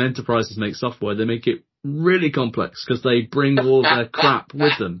 but when enterprises make software, they make it really complex because they bring all their crap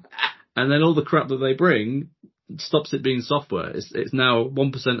with them, and then all the crap that they bring stops it being software. It's now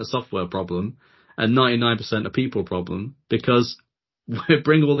 1% a software problem and 99% a people problem, because we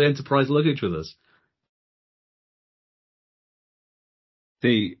bring all the enterprise luggage with us.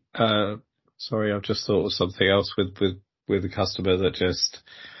 Sorry, I've just thought of something else with the customer that just.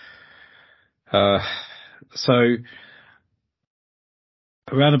 So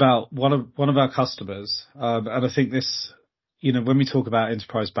around about one of our customers, and I think this, when we talk about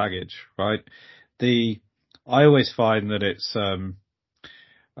enterprise baggage, right? I always find that it's,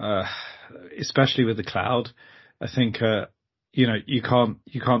 especially with the cloud, I think, you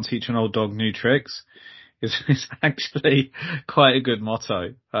can't teach an old dog new tricks. It's actually quite a good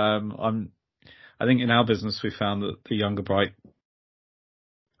motto. I think in our business we found that the younger bright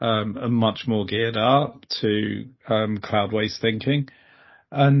are much more geared up to cloud-based thinking.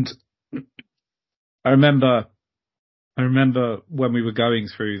 And I remember when we were going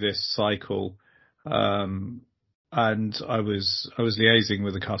through this cycle, and I was liaising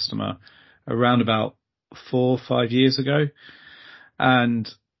with a customer around about 4 or 5 years ago, and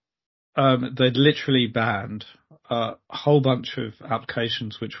they'd literally banned a whole bunch of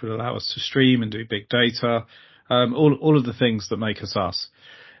applications which would allow us to stream and do big data, all of the things that make us us.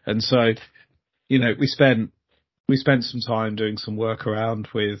 And so, we spent some time doing some work around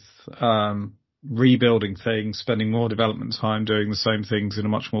with rebuilding things, spending more development time doing the same things in a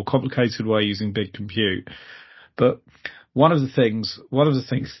much more complicated way using big compute. But one of the things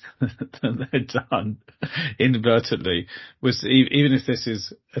that they'd done inadvertently was, even if this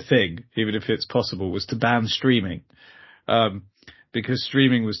is a thing, even if it's possible, was to ban streaming, because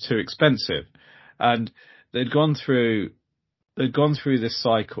streaming was too expensive. And they'd gone through this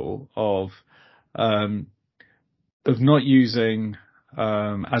cycle of not using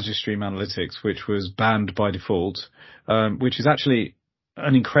Azure Stream Analytics, which was banned by default, which is actually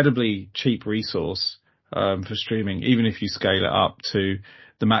an incredibly cheap resource for streaming, even if you scale it up to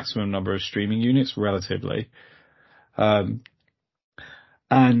the maximum number of streaming units relatively.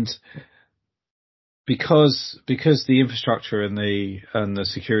 And because the infrastructure and the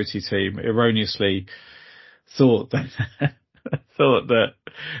security team erroneously thought that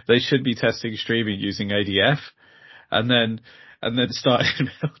they should be testing streaming using ADF, and then started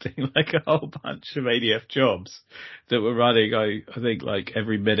building like a whole bunch of ADF jobs that were running, I think, like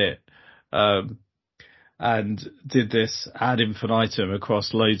every minute, and did this ad infinitum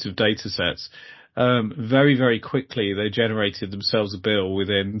across loads of data sets. Very, very quickly, they generated themselves a bill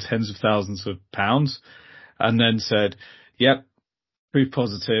within tens of thousands of pounds, and then said, yep, proof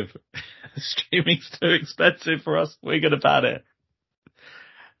positive, streaming's too expensive for us, we're going to ban it.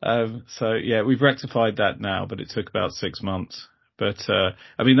 So yeah, we've rectified that now, but it took about 6 months. But,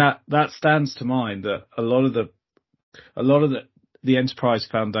 I mean, that stands to mind that a lot of the enterprise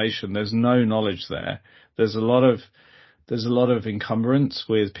foundation, there's no knowledge there. There's a lot of encumbrance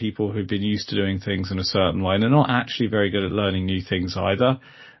with people who've been used to doing things in a certain way. And they're not actually very good at learning new things either.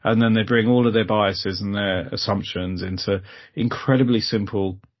 And then they bring all of their biases and their assumptions into incredibly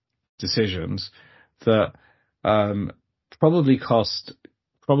simple decisions that, probably cost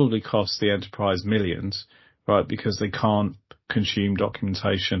the enterprise millions, right? Because they can't consume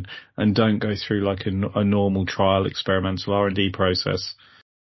documentation and don't go through like a normal trial experimental R&D process.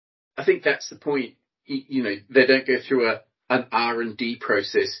 I think that's the point. You know, they don't go through an R&D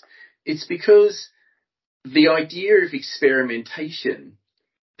process. It's because the idea of experimentation,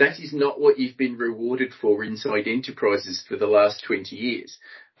 that is not what you've been rewarded for inside enterprises for the last 20 years.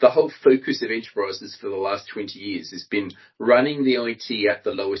 The whole focus of enterprises for the last 20 years has been running the IT at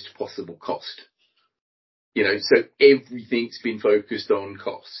the lowest possible cost. You know, so everything's been focused on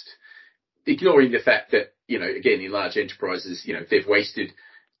cost, ignoring the fact that, you know, again, in large enterprises, you know, they've wasted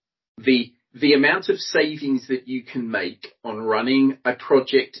the amount of savings that you can make on running a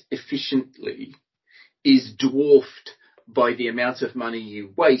project efficiently is dwarfed by the amount of money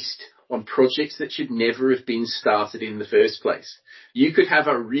you waste on projects that should never have been started in the first place. You could have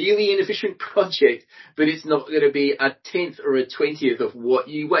a really inefficient project, but it's not going to be a 10th or a 20th of what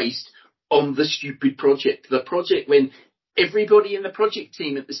you waste on the stupid project. The project when everybody in the project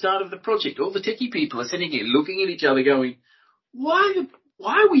team at the start of the project, all the techie people are sitting here looking at each other going, why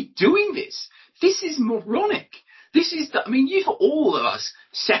are we doing this? This is moronic. This is, I mean, you've all of us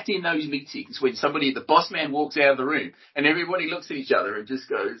sat in those meetings when the boss man walks out of the room and everybody looks at each other and just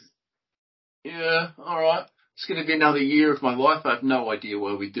goes, yeah, all right. It's going to be another year of my life. I have no idea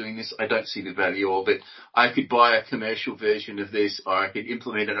why we're doing this. I don't see the value of it. I could buy a commercial version of this, or I could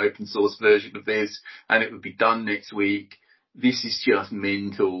implement an open source version of this, and it would be done next week. This is just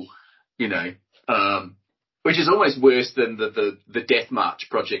mental, you know, which is almost worse than the Death March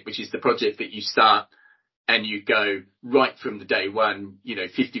project, which is the project that you start and you go right from the day one, you know,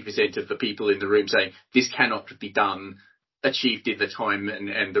 50% of the people in the room saying this cannot be done, achieved in the time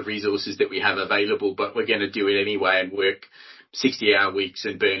and the resources that we have available, but we're going to do it anyway and work 60-hour weeks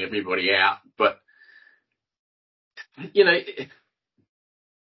and burn everybody out. But, you know,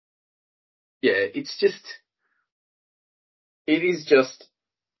 it is just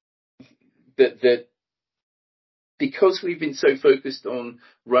that because we've been so focused on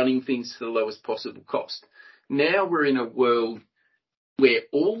running things to the lowest possible cost, now we're in a world where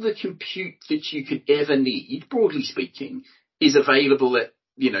all the compute that you could ever need, broadly speaking, is available at,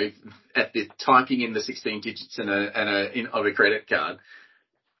 you know, at the typing in the 16 digits of a credit card.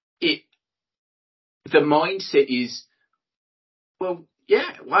 The mindset is, well,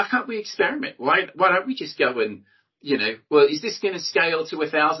 yeah, why can't we experiment? Why don't we just go and, you know, well, is this going to scale to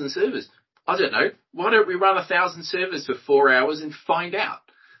 1,000 servers? I don't know. Why don't we run 1,000 servers for 4 hours and find out?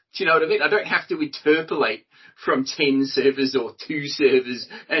 Do you know what I mean? I don't have to interpolate from 10 servers or 2 servers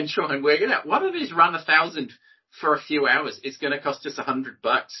and try and work it out. Why don't we just run 1,000 for a few hours? It's going to cost us $100. Do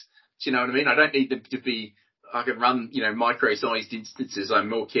you know what I mean? I don't need them to be, I can run, you know, micro-sized instances. I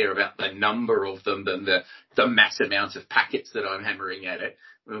more care about the number of them than the mass amount of packets that I'm hammering at it.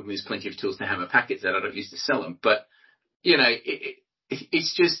 Well, there's plenty of tools to hammer packets that I don't use to sell them. But, you know,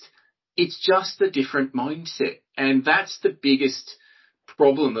 it's just a different mindset. And that's the biggest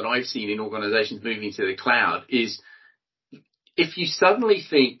problem that I've seen in organizations moving to the cloud is if you suddenly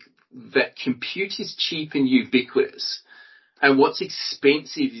think that compute is cheap and ubiquitous and what's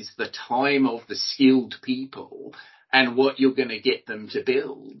expensive is the time of the skilled people and what you're going to get them to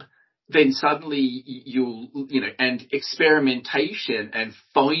build, then suddenly and experimentation and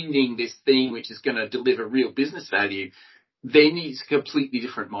finding this thing which is going to deliver real business value, then it's a completely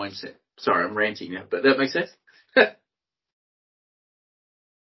different mindset. Sorry, I'm ranting now, but that makes sense?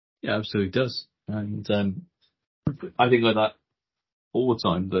 Yeah, absolutely does. And I think like that all the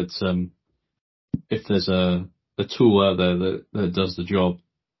time, that if there's a a tool out there that does the job,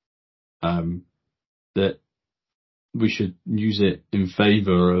 that we should use it in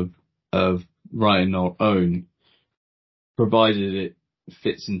favour of writing our own, provided it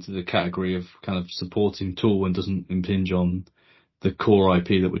fits into the category of kind of supporting tool and doesn't impinge on the core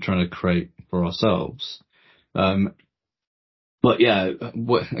IP that we're trying to create for ourselves. But yeah,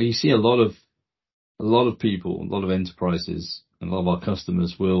 you see a lot of people, a lot of enterprises, and a lot of our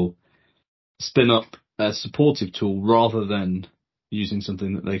customers will spin up a supportive tool rather than using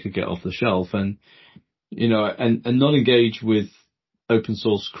something that they could get off the shelf, and not engage with open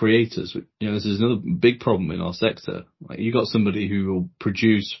source creators. This is another big problem in our sector. Like, you got somebody who will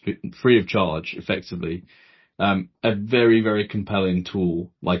produce free of charge, effectively, a very, very compelling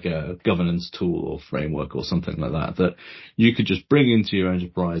tool, like a governance tool or framework or something like that you could just bring into your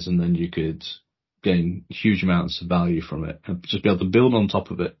enterprise, and then you could gain huge amounts of value from it and just be able to build on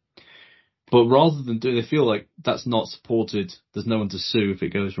top of it. But rather than they feel like that's not supported, there's no one to sue if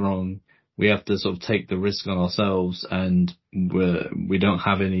it goes wrong. We have to sort of take the risk on ourselves, and we don't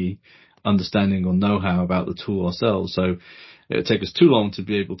have any understanding or know-how about the tool ourselves. So it would take us too long to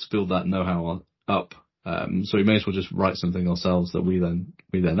be able to build that know-how up. So we may as well just write something ourselves that we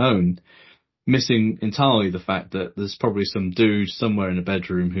then own, missing entirely the fact that there's probably some dude somewhere in a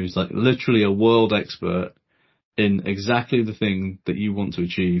bedroom who's like literally a world expert in exactly the thing that you want to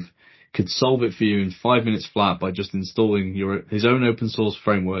achieve, could solve it for you in 5 minutes flat by just installing his own open source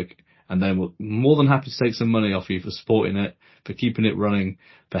framework, and then we're more than happy to take some money off you for supporting it, for keeping it running,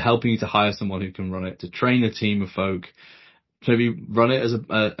 for helping you to hire someone who can run it, to train a team of folk, to maybe run it as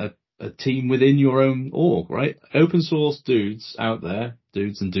a team within your own org, right? Open source dudes out there,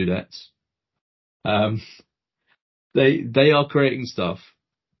 dudes and dudettes, they are creating stuff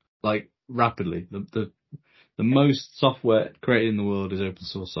like rapidly. The most software created in the world is open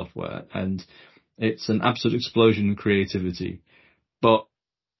source software, and it's an absolute explosion in creativity. But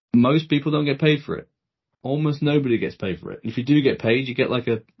most people don't get paid for it. Almost nobody gets paid for it. If you do get paid, you get like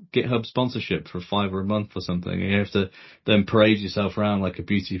a GitHub sponsorship for $5 a month or something, and you have to then parade yourself around like a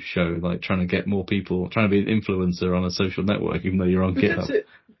beauty show, like trying to get more people, trying to be an influencer on a social network, even though you're on GitHub. That's it.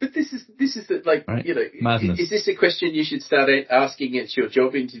 But this is the, like, right? Madness. Is this a question you should start asking at your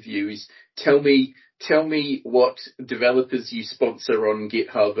job interview? Is tell me what developers you sponsor on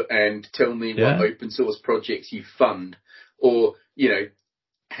GitHub, and tell me what open source projects you fund, or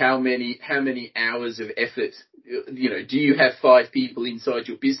how many hours of effort, do you have 5 people inside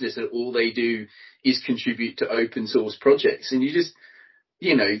your business and all they do is contribute to open source projects? And you just,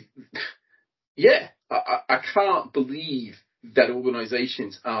 I can't believe that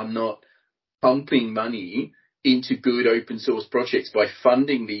organizations are not pumping money into good open source projects by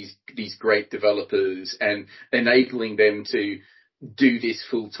funding these great developers and enabling them to do this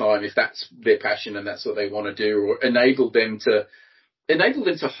full time if that's their passion and that's what they want to do, or enable them to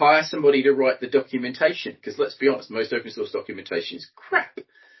hire somebody to write the documentation. Because let's be honest, most open source documentation is crap.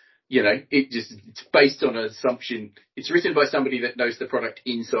 It's based on an assumption. It's written by somebody that knows the product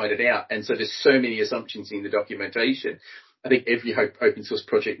inside and out. And so there's so many assumptions in the documentation. I think every open source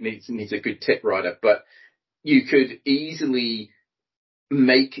project needs a good tech writer, but you could easily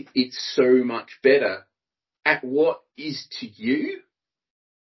make it so much better at what is to you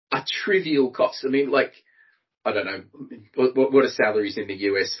a trivial cost. I mean, like, I don't know, what are salaries in the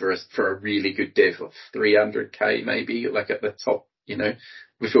US for a really good dev? Of $300K maybe, like at the top,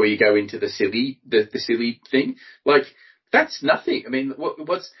 before you go into the silly thing. Like, that's nothing. I mean,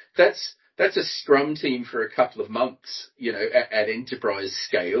 that's a scrum team for a couple of months, at enterprise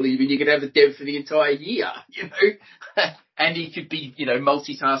scale. Even you could have a dev for the entire year, and he could be,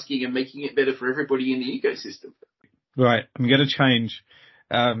 multitasking and making it better for everybody in the ecosystem. Right. I'm going to change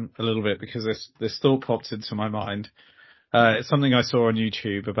a little bit because this thought popped into my mind. It's something I saw on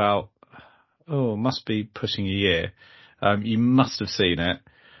YouTube about, must be pushing a year. You must have seen it.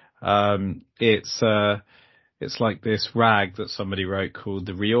 It's like this rag that somebody wrote called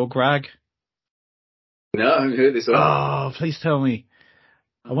the reorg rag. No, I haven't heard this one. Oh, please tell me.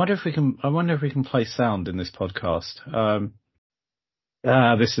 I wonder if we can play sound in this podcast.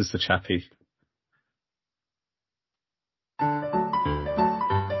 This is the chappie.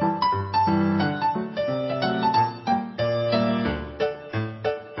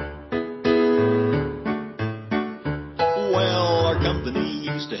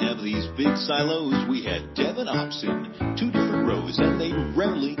 Big silos, we had dev and ops in 2 different rows, and they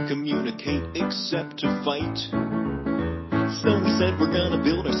rarely communicate except to fight. So we said we're gonna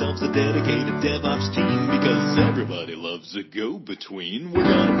build ourselves a dedicated DevOps team, because everybody loves a go-between. We're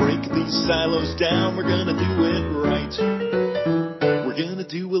gonna break these silos down, we're gonna do it right. We're gonna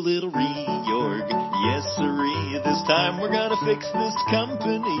do a little reorg, yes sirree. This time we're gonna fix this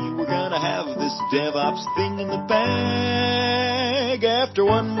company. We're gonna have this DevOps thing in the bag after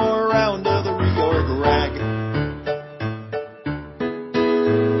one more round of the reorg rag.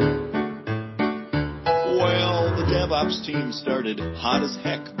 Well, the DevOps team started hot as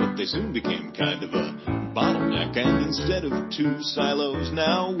heck, but they soon became kind of a bottleneck. And instead of 2 silos,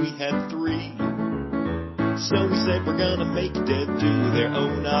 now we had 3. So we said we're gonna make Dev do their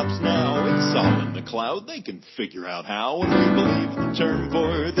own ops now. It's all in the cloud, they can figure out how. And we believe the term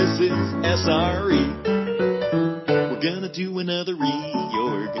for this is SRE. We're gonna do another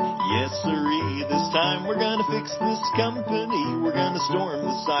reorg, yes sirree. This time we're gonna fix this company. We're gonna storm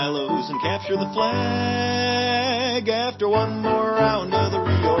the silos and capture the flag after one more round of the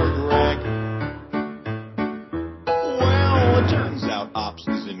reorg rag. Well, it turns out ops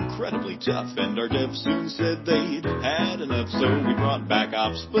is incredibly tough, and our devs soon said they'd had enough, so we brought back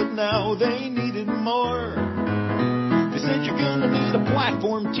ops, but now they needed more. They said you're gonna need a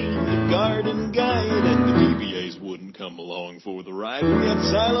platform team to guard and guide, and the DBAs wouldn't come along for the ride. We had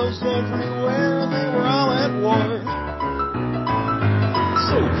silos everywhere, and they were all at war.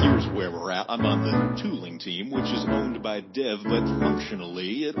 So here's where we're at. I'm on the tooling team, which is owned by Dev, but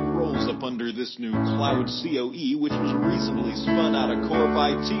functionally it rolls up under this new cloud COE, which was recently spun out of Corp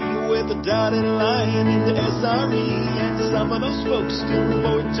IT with a dotted line into SRE. And some of those folks still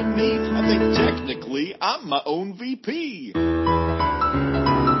report to me. I think technically I'm my own VP. We're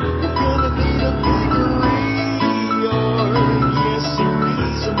gonna need a bigger reorg, yes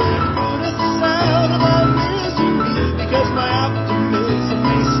sirree. So better put us out of our misery, because my optimism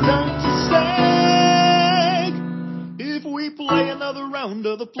may start to sag if we play another round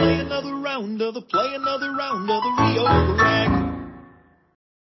of the reorg rag.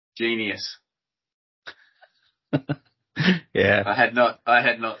 Genius. Yeah. I had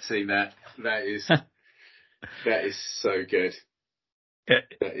not seen that. That is so good. That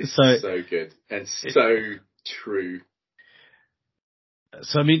is so good and so true.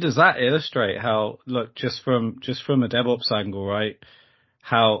 So I mean, does that illustrate how, look, just from a DevOps angle, right?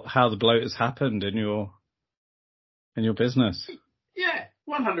 How the bloat has happened in your business? Yeah,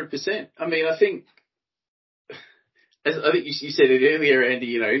 100%. I mean, I think you said it earlier, Andy.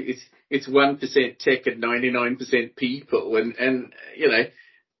 You know, it's 1% tech and 99% people, and you know,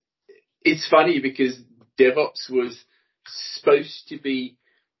 it's funny because DevOps was supposed to be.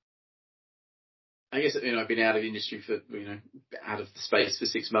 I guess, you know, I've been out of the industry out of the space for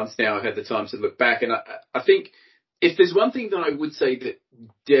 6 months now. I've had the time to look back, and I think if there's one thing that I would say that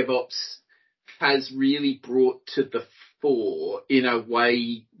DevOps has really brought to the fore in a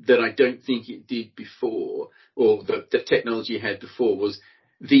way that I don't think it did before, or the technology had before, was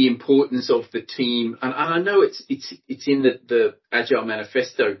the importance of the team. And I know it's in the Agile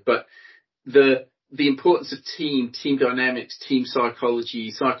Manifesto, but the importance of team dynamics, team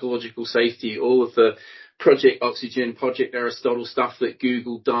psychology, psychological safety, all of the Project Oxygen, Project Aristotle stuff that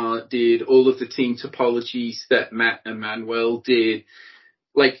Google did, all of the team topologies that Matt and Manuel did.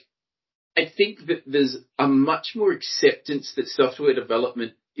 Like, I think that there's a much more acceptance that software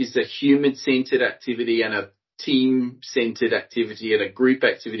development is a human-centered activity and a team-centered activity and a group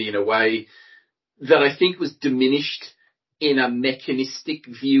activity in a way that I think was diminished in a mechanistic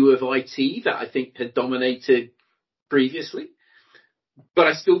view of IT that I think had dominated previously. But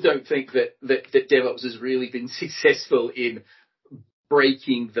I still don't think that DevOps has really been successful in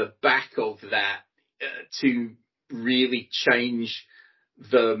breaking the back of that to really change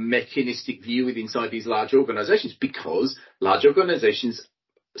the mechanistic view inside these large organizations, because large organizations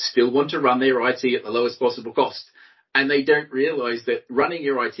still want to run their IT at the lowest possible cost. And they don't realize that running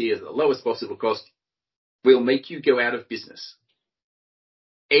your IT at the lowest possible cost will make you go out of business.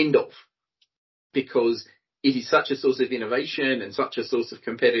 End of. Because it is such a source of innovation and such a source of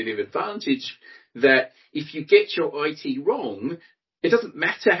competitive advantage that if you get your IT wrong, it doesn't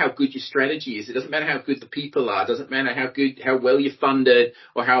matter how good your strategy is. It doesn't matter how good the people are. It doesn't matter how well you're funded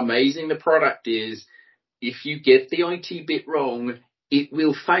or how amazing the product is. If you get the IT bit wrong, it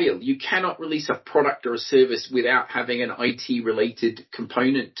will fail. You cannot release a product or a service without having an IT related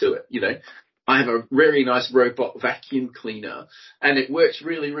component to it. You know, I have a very nice robot vacuum cleaner and it works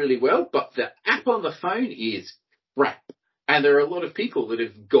really, really well, but the app on the phone is crap. And there are a lot of people that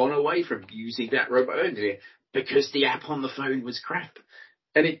have gone away from using that robot vacuum cleaner because the app on the phone was crap.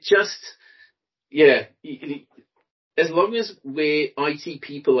 And it just, as long as where IT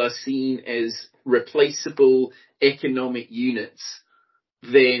people are seen as replaceable economic units,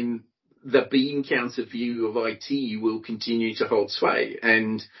 then the bean counter view of IT will continue to hold sway.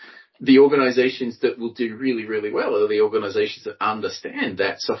 And, the organizations that will do really, really well are the organizations that understand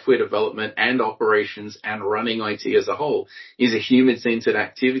that software development and operations and running IT as a whole is a human-centered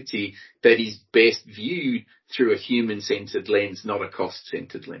activity that is best viewed through a human-centered lens, not a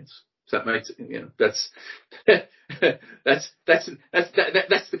cost-centered lens. So that makes, that's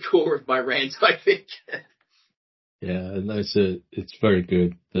the core of my rant, I think. Yeah, no, it's very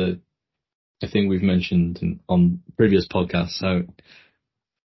good. I think we've mentioned on previous podcasts how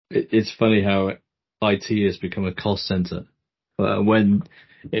it's funny how IT has become a cost center when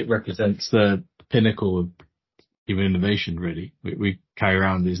it represents the pinnacle of human innovation. Really, we carry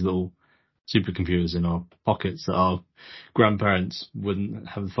around these little supercomputers in our pockets that our grandparents wouldn't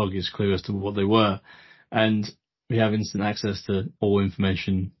have the foggiest clue as to what they were, and we have instant access to all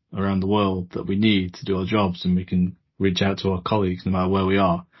information around the world that we need to do our jobs, and we can reach out to our colleagues no matter where we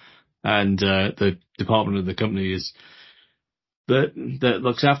are. And the department of the company that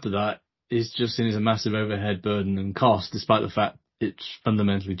looks after that is just seen as a massive overhead burden and cost, despite the fact it's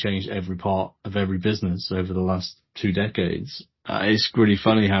fundamentally changed every part of every business over the last 2 decades. It's really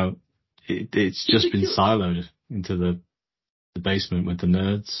funny how it's just been siloed into the basement with the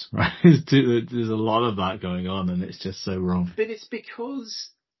nerds, right? There's a lot of that going on, and it's just so wrong. But it's because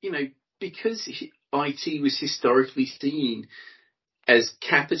IT was historically seen as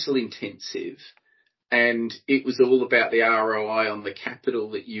capital intensive, and it was all about the ROI on the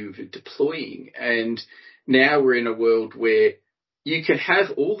capital that you were deploying. And now we're in a world where you can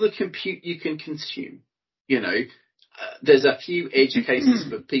have all the compute you can consume. There's a few edge cases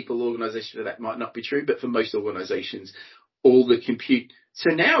for people, organizations where that might not be true, but for most organizations, all the compute. So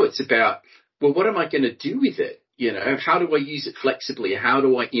now it's about, well, what am I going to do with it? How do I use it flexibly? How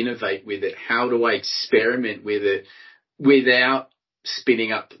do I innovate with it? How do I experiment with it without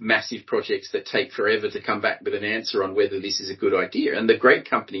spinning up massive projects that take forever to come back with an answer on whether this is a good idea? And the great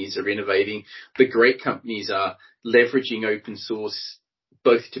companies are innovating. The great companies are leveraging open source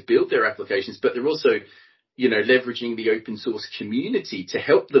both to build their applications, but they're also, leveraging the open source community to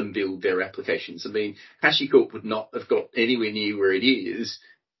help them build their applications. I mean, HashiCorp would not have got anywhere near where it is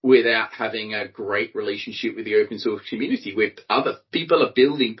without having a great relationship with the open source community, where other people are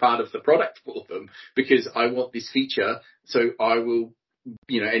building part of the product for them because I want this feature, so I will,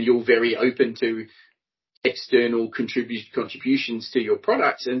 and you're very open to external contributions to your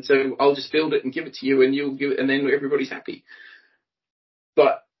product, and so I'll just build it and give it to you, and you'll give it, and then everybody's happy.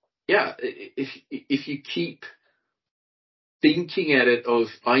 But yeah, if you keep thinking at it of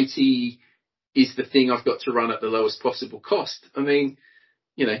IT is the thing I've got to run at the lowest possible cost. I mean,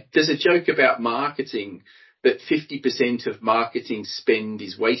 there's a joke about marketing that 50% of marketing spend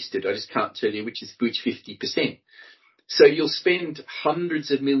is wasted. I just can't tell you which 50%. So you'll spend hundreds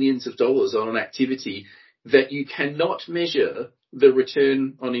of millions of dollars on an activity that you cannot measure the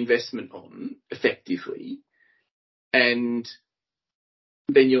return on investment on effectively, and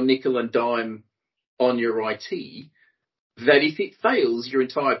then you'll nickel and dime on your IT, that if it fails, your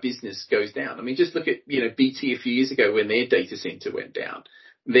entire business goes down. I mean, just look at, BT a few years ago when their data center went down.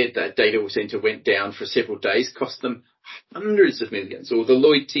 Their data center went down for several days, cost them hundreds of millions. Or the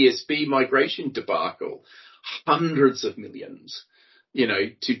Lloyd TSB migration debacle, hundreds of millions,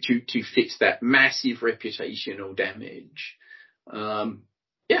 to fix that massive reputational damage.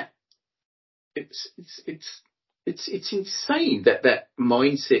 It's insane that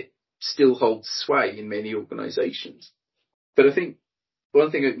mindset still holds sway in many organizations. But I think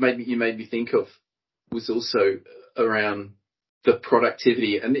one thing that you made me think of was also around the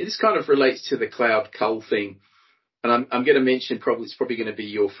productivity, and this kind of relates to the cloud Cull thing. And I'm going to mention it's probably going to be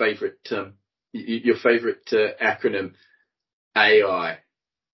your favorite acronym, AI.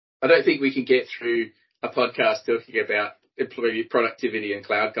 I don't think we can get through a podcast talking about employee productivity and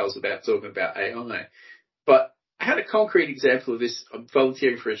cloud Culls without talking about AI. But I had a concrete example of this. I'm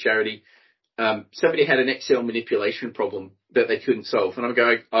volunteering for a charity. Somebody had an Excel manipulation problem that they couldn't solve. And I'm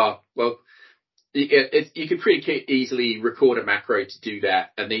going, you could pretty easily record a macro to do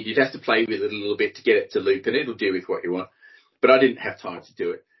that. And then you'd have to play with it a little bit to get it to loop, and it'll do with what you want. But I didn't have time to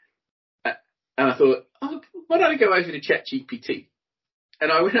do it. And I thought, why don't I go over to ChatGPT?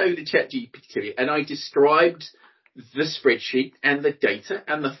 And I went over to ChatGPT and I described the spreadsheet and the data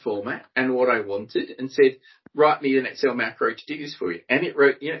and the format and what I wanted, and said, write me an Excel macro to do this for you. And it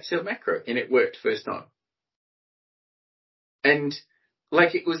wrote an Excel macro, and it worked first time. And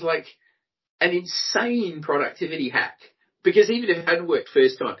it was like an insane productivity hack, because even if it hadn't worked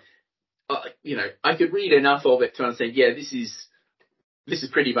first time, I could read enough of it to understand, this is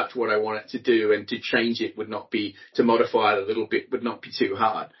pretty much what I want it to do, and to change it to modify it a little bit would not be too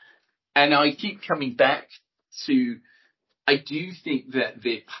hard. And I keep coming back to I do think that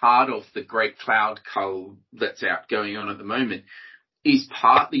they're part of the great cloud cull that's out going on at the moment is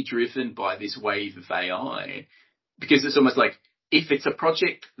partly driven by this wave of AI, because it's almost like, if it's a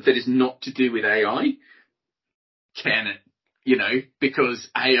project that is not to do with AI, can it? Because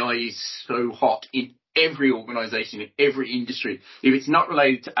AI is so hot in every organization, in every industry. If it's not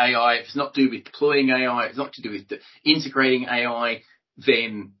related to AI, if it's not to do with deploying AI, if it's not to do with integrating AI,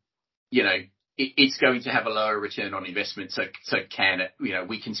 then, it's going to have a lower return on investment. So can it?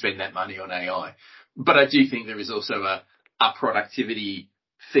 We can spend that money on AI. But I do think there is also a productivity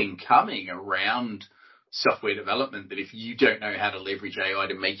thing coming around software development, that if you don't know how to leverage AI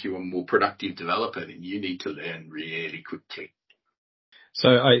to make you a more productive developer, then you need to learn really quickly. So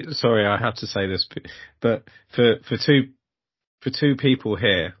I have to say this, but for two people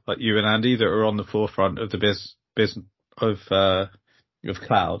here, like you and Andy, that are on the forefront of the business of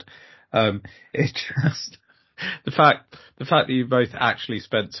cloud, it's just the fact that you both actually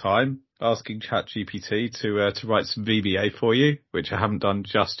spent time asking ChatGPT to write some VBA for you, which I haven't done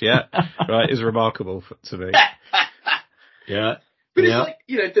just yet, right, is remarkable to me. Yeah. But it's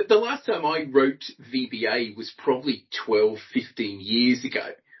like, the last time I wrote VBA was probably 12, 15 years ago,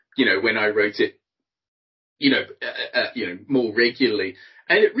 when I wrote it, more regularly.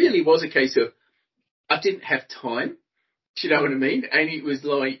 And it really was a case of, I didn't have time. Do you know what I mean? And it was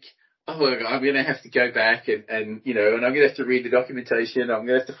like, oh, I'm going to have to go back and I'm going to have to read the documentation. I'm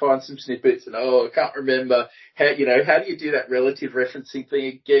going to have to find some snippets, and I can't remember how do you do that relative referencing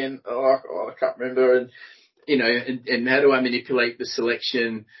thing again? I can't remember. And, and how do I manipulate the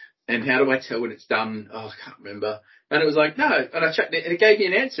selection, and how do I tell when it's done? I can't remember. And it was like, no. And I checked it, and it gave me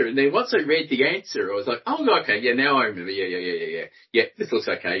an answer. And then once I read the answer, I was like, oh, okay. Yeah, now I remember. Yeah. This looks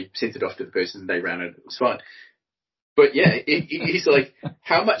okay. Sent it off to the person. They ran it. It was fine. But yeah, it's like,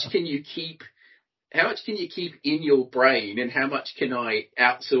 how much can you keep in your brain, and how much can I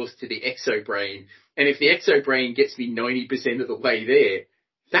outsource to the exo brain? And if the exo brain gets me 90% of the way there,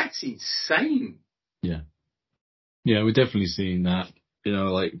 that's insane. Yeah. Yeah, we're definitely seeing that.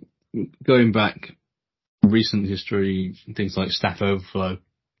 Like going back recent history, things like Stack Overflow.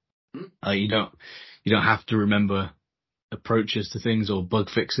 You don't have to remember approaches to things, or bug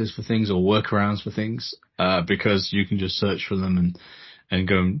fixes for things, or workarounds for things, because you can just search for them and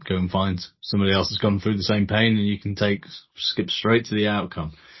go and find somebody else that's gone through the same pain, and you can skip straight to the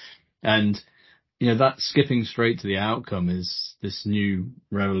outcome. And that skipping straight to the outcome is this new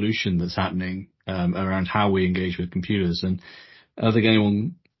revolution that's happening around how we engage with computers. And I don't think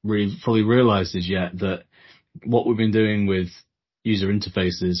anyone really fully realizes yet that what we've been doing with user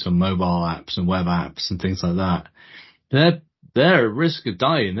interfaces for mobile apps and web apps and things like that, they're at risk of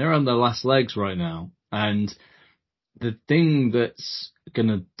dying. They're on their last legs right now. And the thing that's going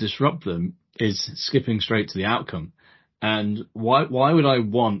to disrupt them is skipping straight to the outcome. And why would I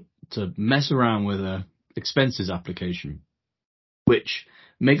want to mess around with a expenses application, which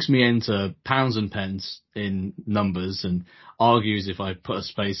makes me enter pounds and pence in numbers and argues if I put a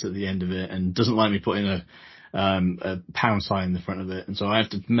space at the end of it, and doesn't like me putting a pound sign in the front of it, and so I have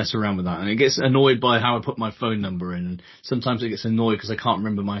to mess around with that, and it gets annoyed by how I put my phone number in, and sometimes it gets annoyed because I can't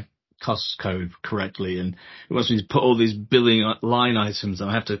remember my cost code correctly, and it wants me to put all these billing line items,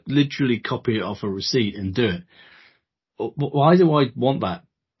 and I have to literally copy it off a receipt and do it. Why do I want that?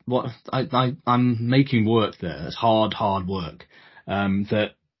 I'm making work there. It's hard work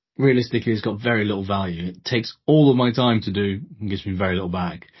that realistically has got very little value. It takes all of my time to do and gives me very little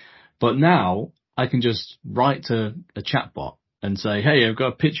back. But now I can just write to a chatbot and say, hey, I've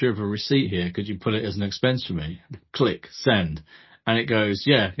got a picture of a receipt here. Could you put it as an expense for me? Click, send. And it goes,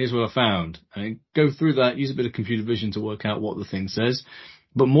 yeah, here's what I found. And it go through that, use a bit of computer vision to work out what the thing says.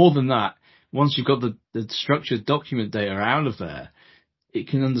 But more than that, once you've got the structured document data out of there, it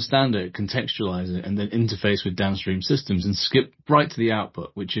can understand it, contextualize it, and then interface with downstream systems and skip right to the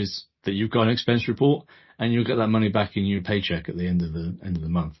output, which is that you've got an expense report and you'll get that money back in your paycheck at the end of the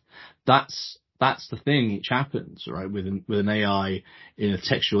month. That's the thing which happens, right, with an AI in a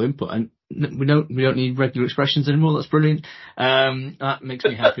textual input. And we don't need regular expressions anymore. That's brilliant. That makes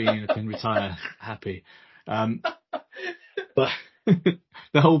me happy. I can retire happy. But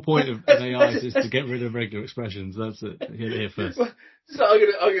the whole point of AI is to get rid of regular expressions. That's it. Here first. So I'm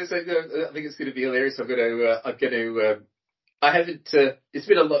gonna say, I think it's gonna be hilarious. I haven't. It's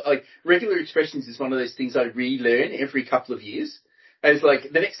been a lot. Like, regular expressions is one of those things I relearn every couple of years. And it's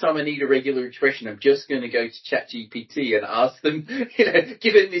like, the next time I need a regular expression, I'm just going to go to ChatGPT and ask them,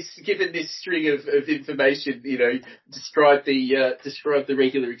 given this string of information, describe the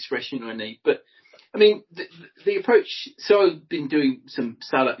regular expression I need. But I mean, the approach, so I've been doing some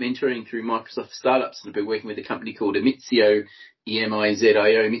startup mentoring through Microsoft Startups, and I've been working with a company called Emizio, E-M-I-Z-I-O,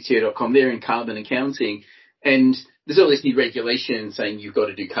 Emizio.com. They're in carbon accounting, and there's all this new regulation saying you've got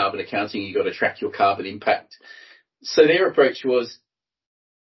to do carbon accounting, you've got to track your carbon impact. So their approach was,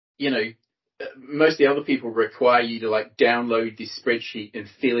 most of the other people require you to like download this spreadsheet and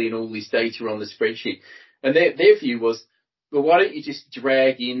fill in all this data on the spreadsheet. And their view was, well, why don't you just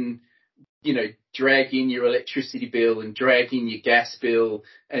drag in your electricity bill and drag in your gas bill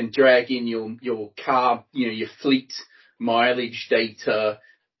and drag in your car, your fleet mileage data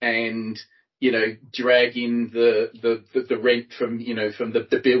and, drag in the rent from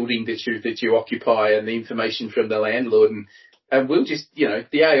the building that you occupy and the information from the landlord, and we'll just, the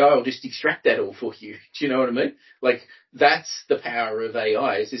AI will just extract that all for you. Do you know what I mean? Like, that's the power of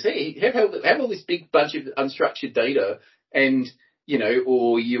AI. Is this, hey, have all this big bunch of unstructured data and,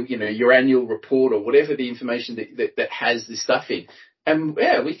 or your annual report or whatever the information that has this stuff in. And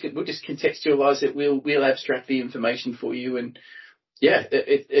we'll just contextualize it. We'll abstract the information for you. And I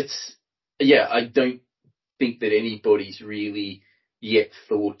don't think that anybody's really yet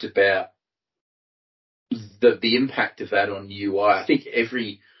thought about the impact of that on UI. I think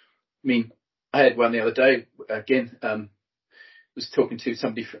I had one the other day, again, was talking to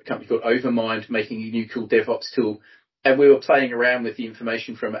somebody from a company called Overmind, making a new cool DevOps tool, and we were playing around with the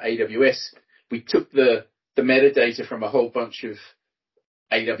information from AWS. We took the metadata from a whole bunch of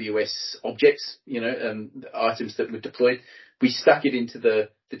AWS objects, items that were deployed. We stuck it into the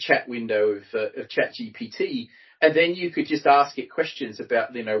chat window of ChatGPT, and then you could just ask it questions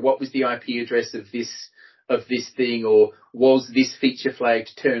about, what was the IP address of this thing, or was this feature flag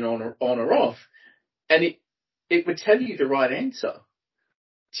to turn on or off, and it would tell you the right answer.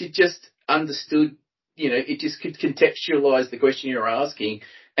 It just understood, it just could contextualize the question you're asking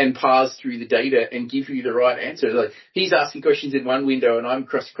and parse through the data and give you the right answer. Like, he's asking questions in one window and I'm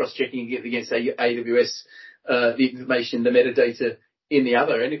cross-checking it against AWS, the information, the metadata in the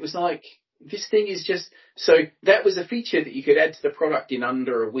other. And it was like, this thing is just, so that was a feature that you could add to the product in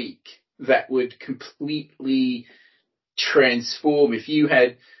under a week that would completely transform. If you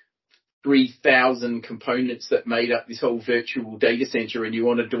had 3,000 components that made up this whole virtual data center and you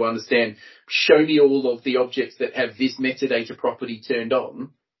wanted to understand, show me all of the objects that have this metadata property turned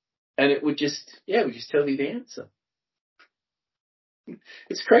on, and it would just tell you the answer.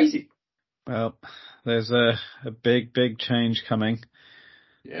 It's crazy. Well, there's a big change coming.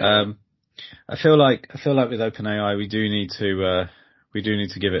 Yeah. I feel like with OpenAI we do need to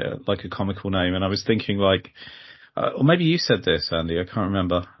give it a comical name. And I was thinking or maybe you said this, Andy, I can't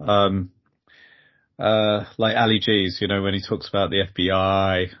remember. Like Ali G's, when he talks about the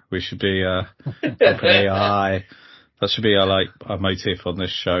FBI, we should be OpenAI. That should be our motif on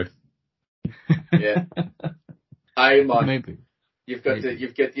this show. Yeah. Maybe. You've got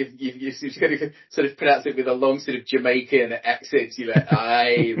to sort of pronounce it with a long sort of Jamaican accent. You're like,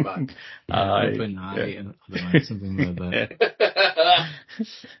 aye, man. Open eye, and I don't know, something like that.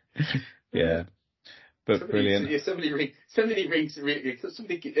 Yeah. But brilliant. Somebody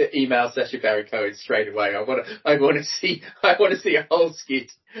emails Sacha Baron Cohen straight away. I want to see a whole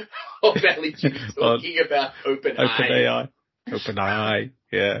skit of Ali G talking about OpenAI. OpenAI.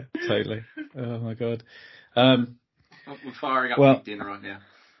 Yeah, totally. Oh my God. We're firing up LinkedIn right now.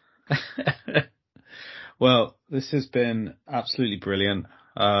 Well, this has been absolutely brilliant.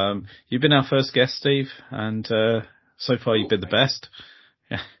 You've been our first guest, Steve, and so far you've been the best.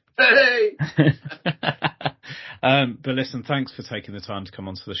 Yeah. Hey! But listen, thanks for taking the time to come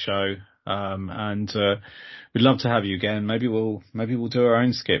onto the show. And we'd love to have you again. Maybe we'll do our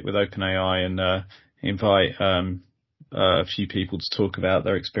own skit with OpenAI and invite a few people to talk about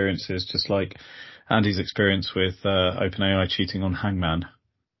their experiences, just like Andy's experience with OpenAI cheating on Hangman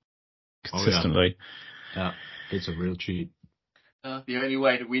consistently. Yeah, it's a real cheat. The only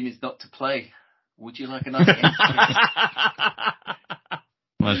way to win is not to play. Would you like a nice game?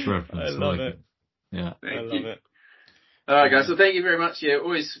 Nice reference. I love it. Yeah. I love it. All right, guys. Well, thank you very much. Yeah,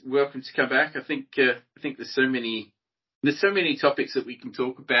 always welcome to come back. I think there's so many topics that we can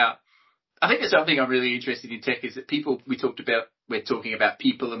talk about. I think there's something I'm really interested in tech is that we're talking about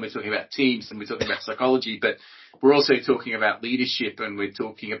people and we're talking about teams and we're talking about psychology, but we're also talking about leadership and we're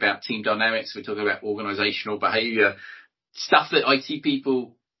talking about team dynamics. We're talking about organizational behavior, stuff that IT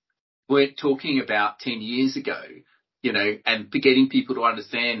people weren't talking about 10 years ago, and getting people to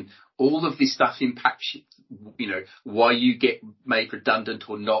understand all of this stuff impacts, why you get made redundant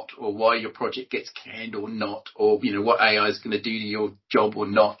or not, or why your project gets canned or not, or, what AI is going to do to your job or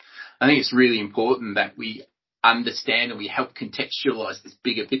not. I think it's really important that we understand and we help contextualize this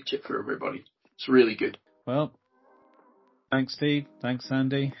bigger picture for everybody. It's really good. Well, thanks, Steve. Thanks,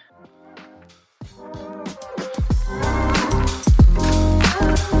 Andy.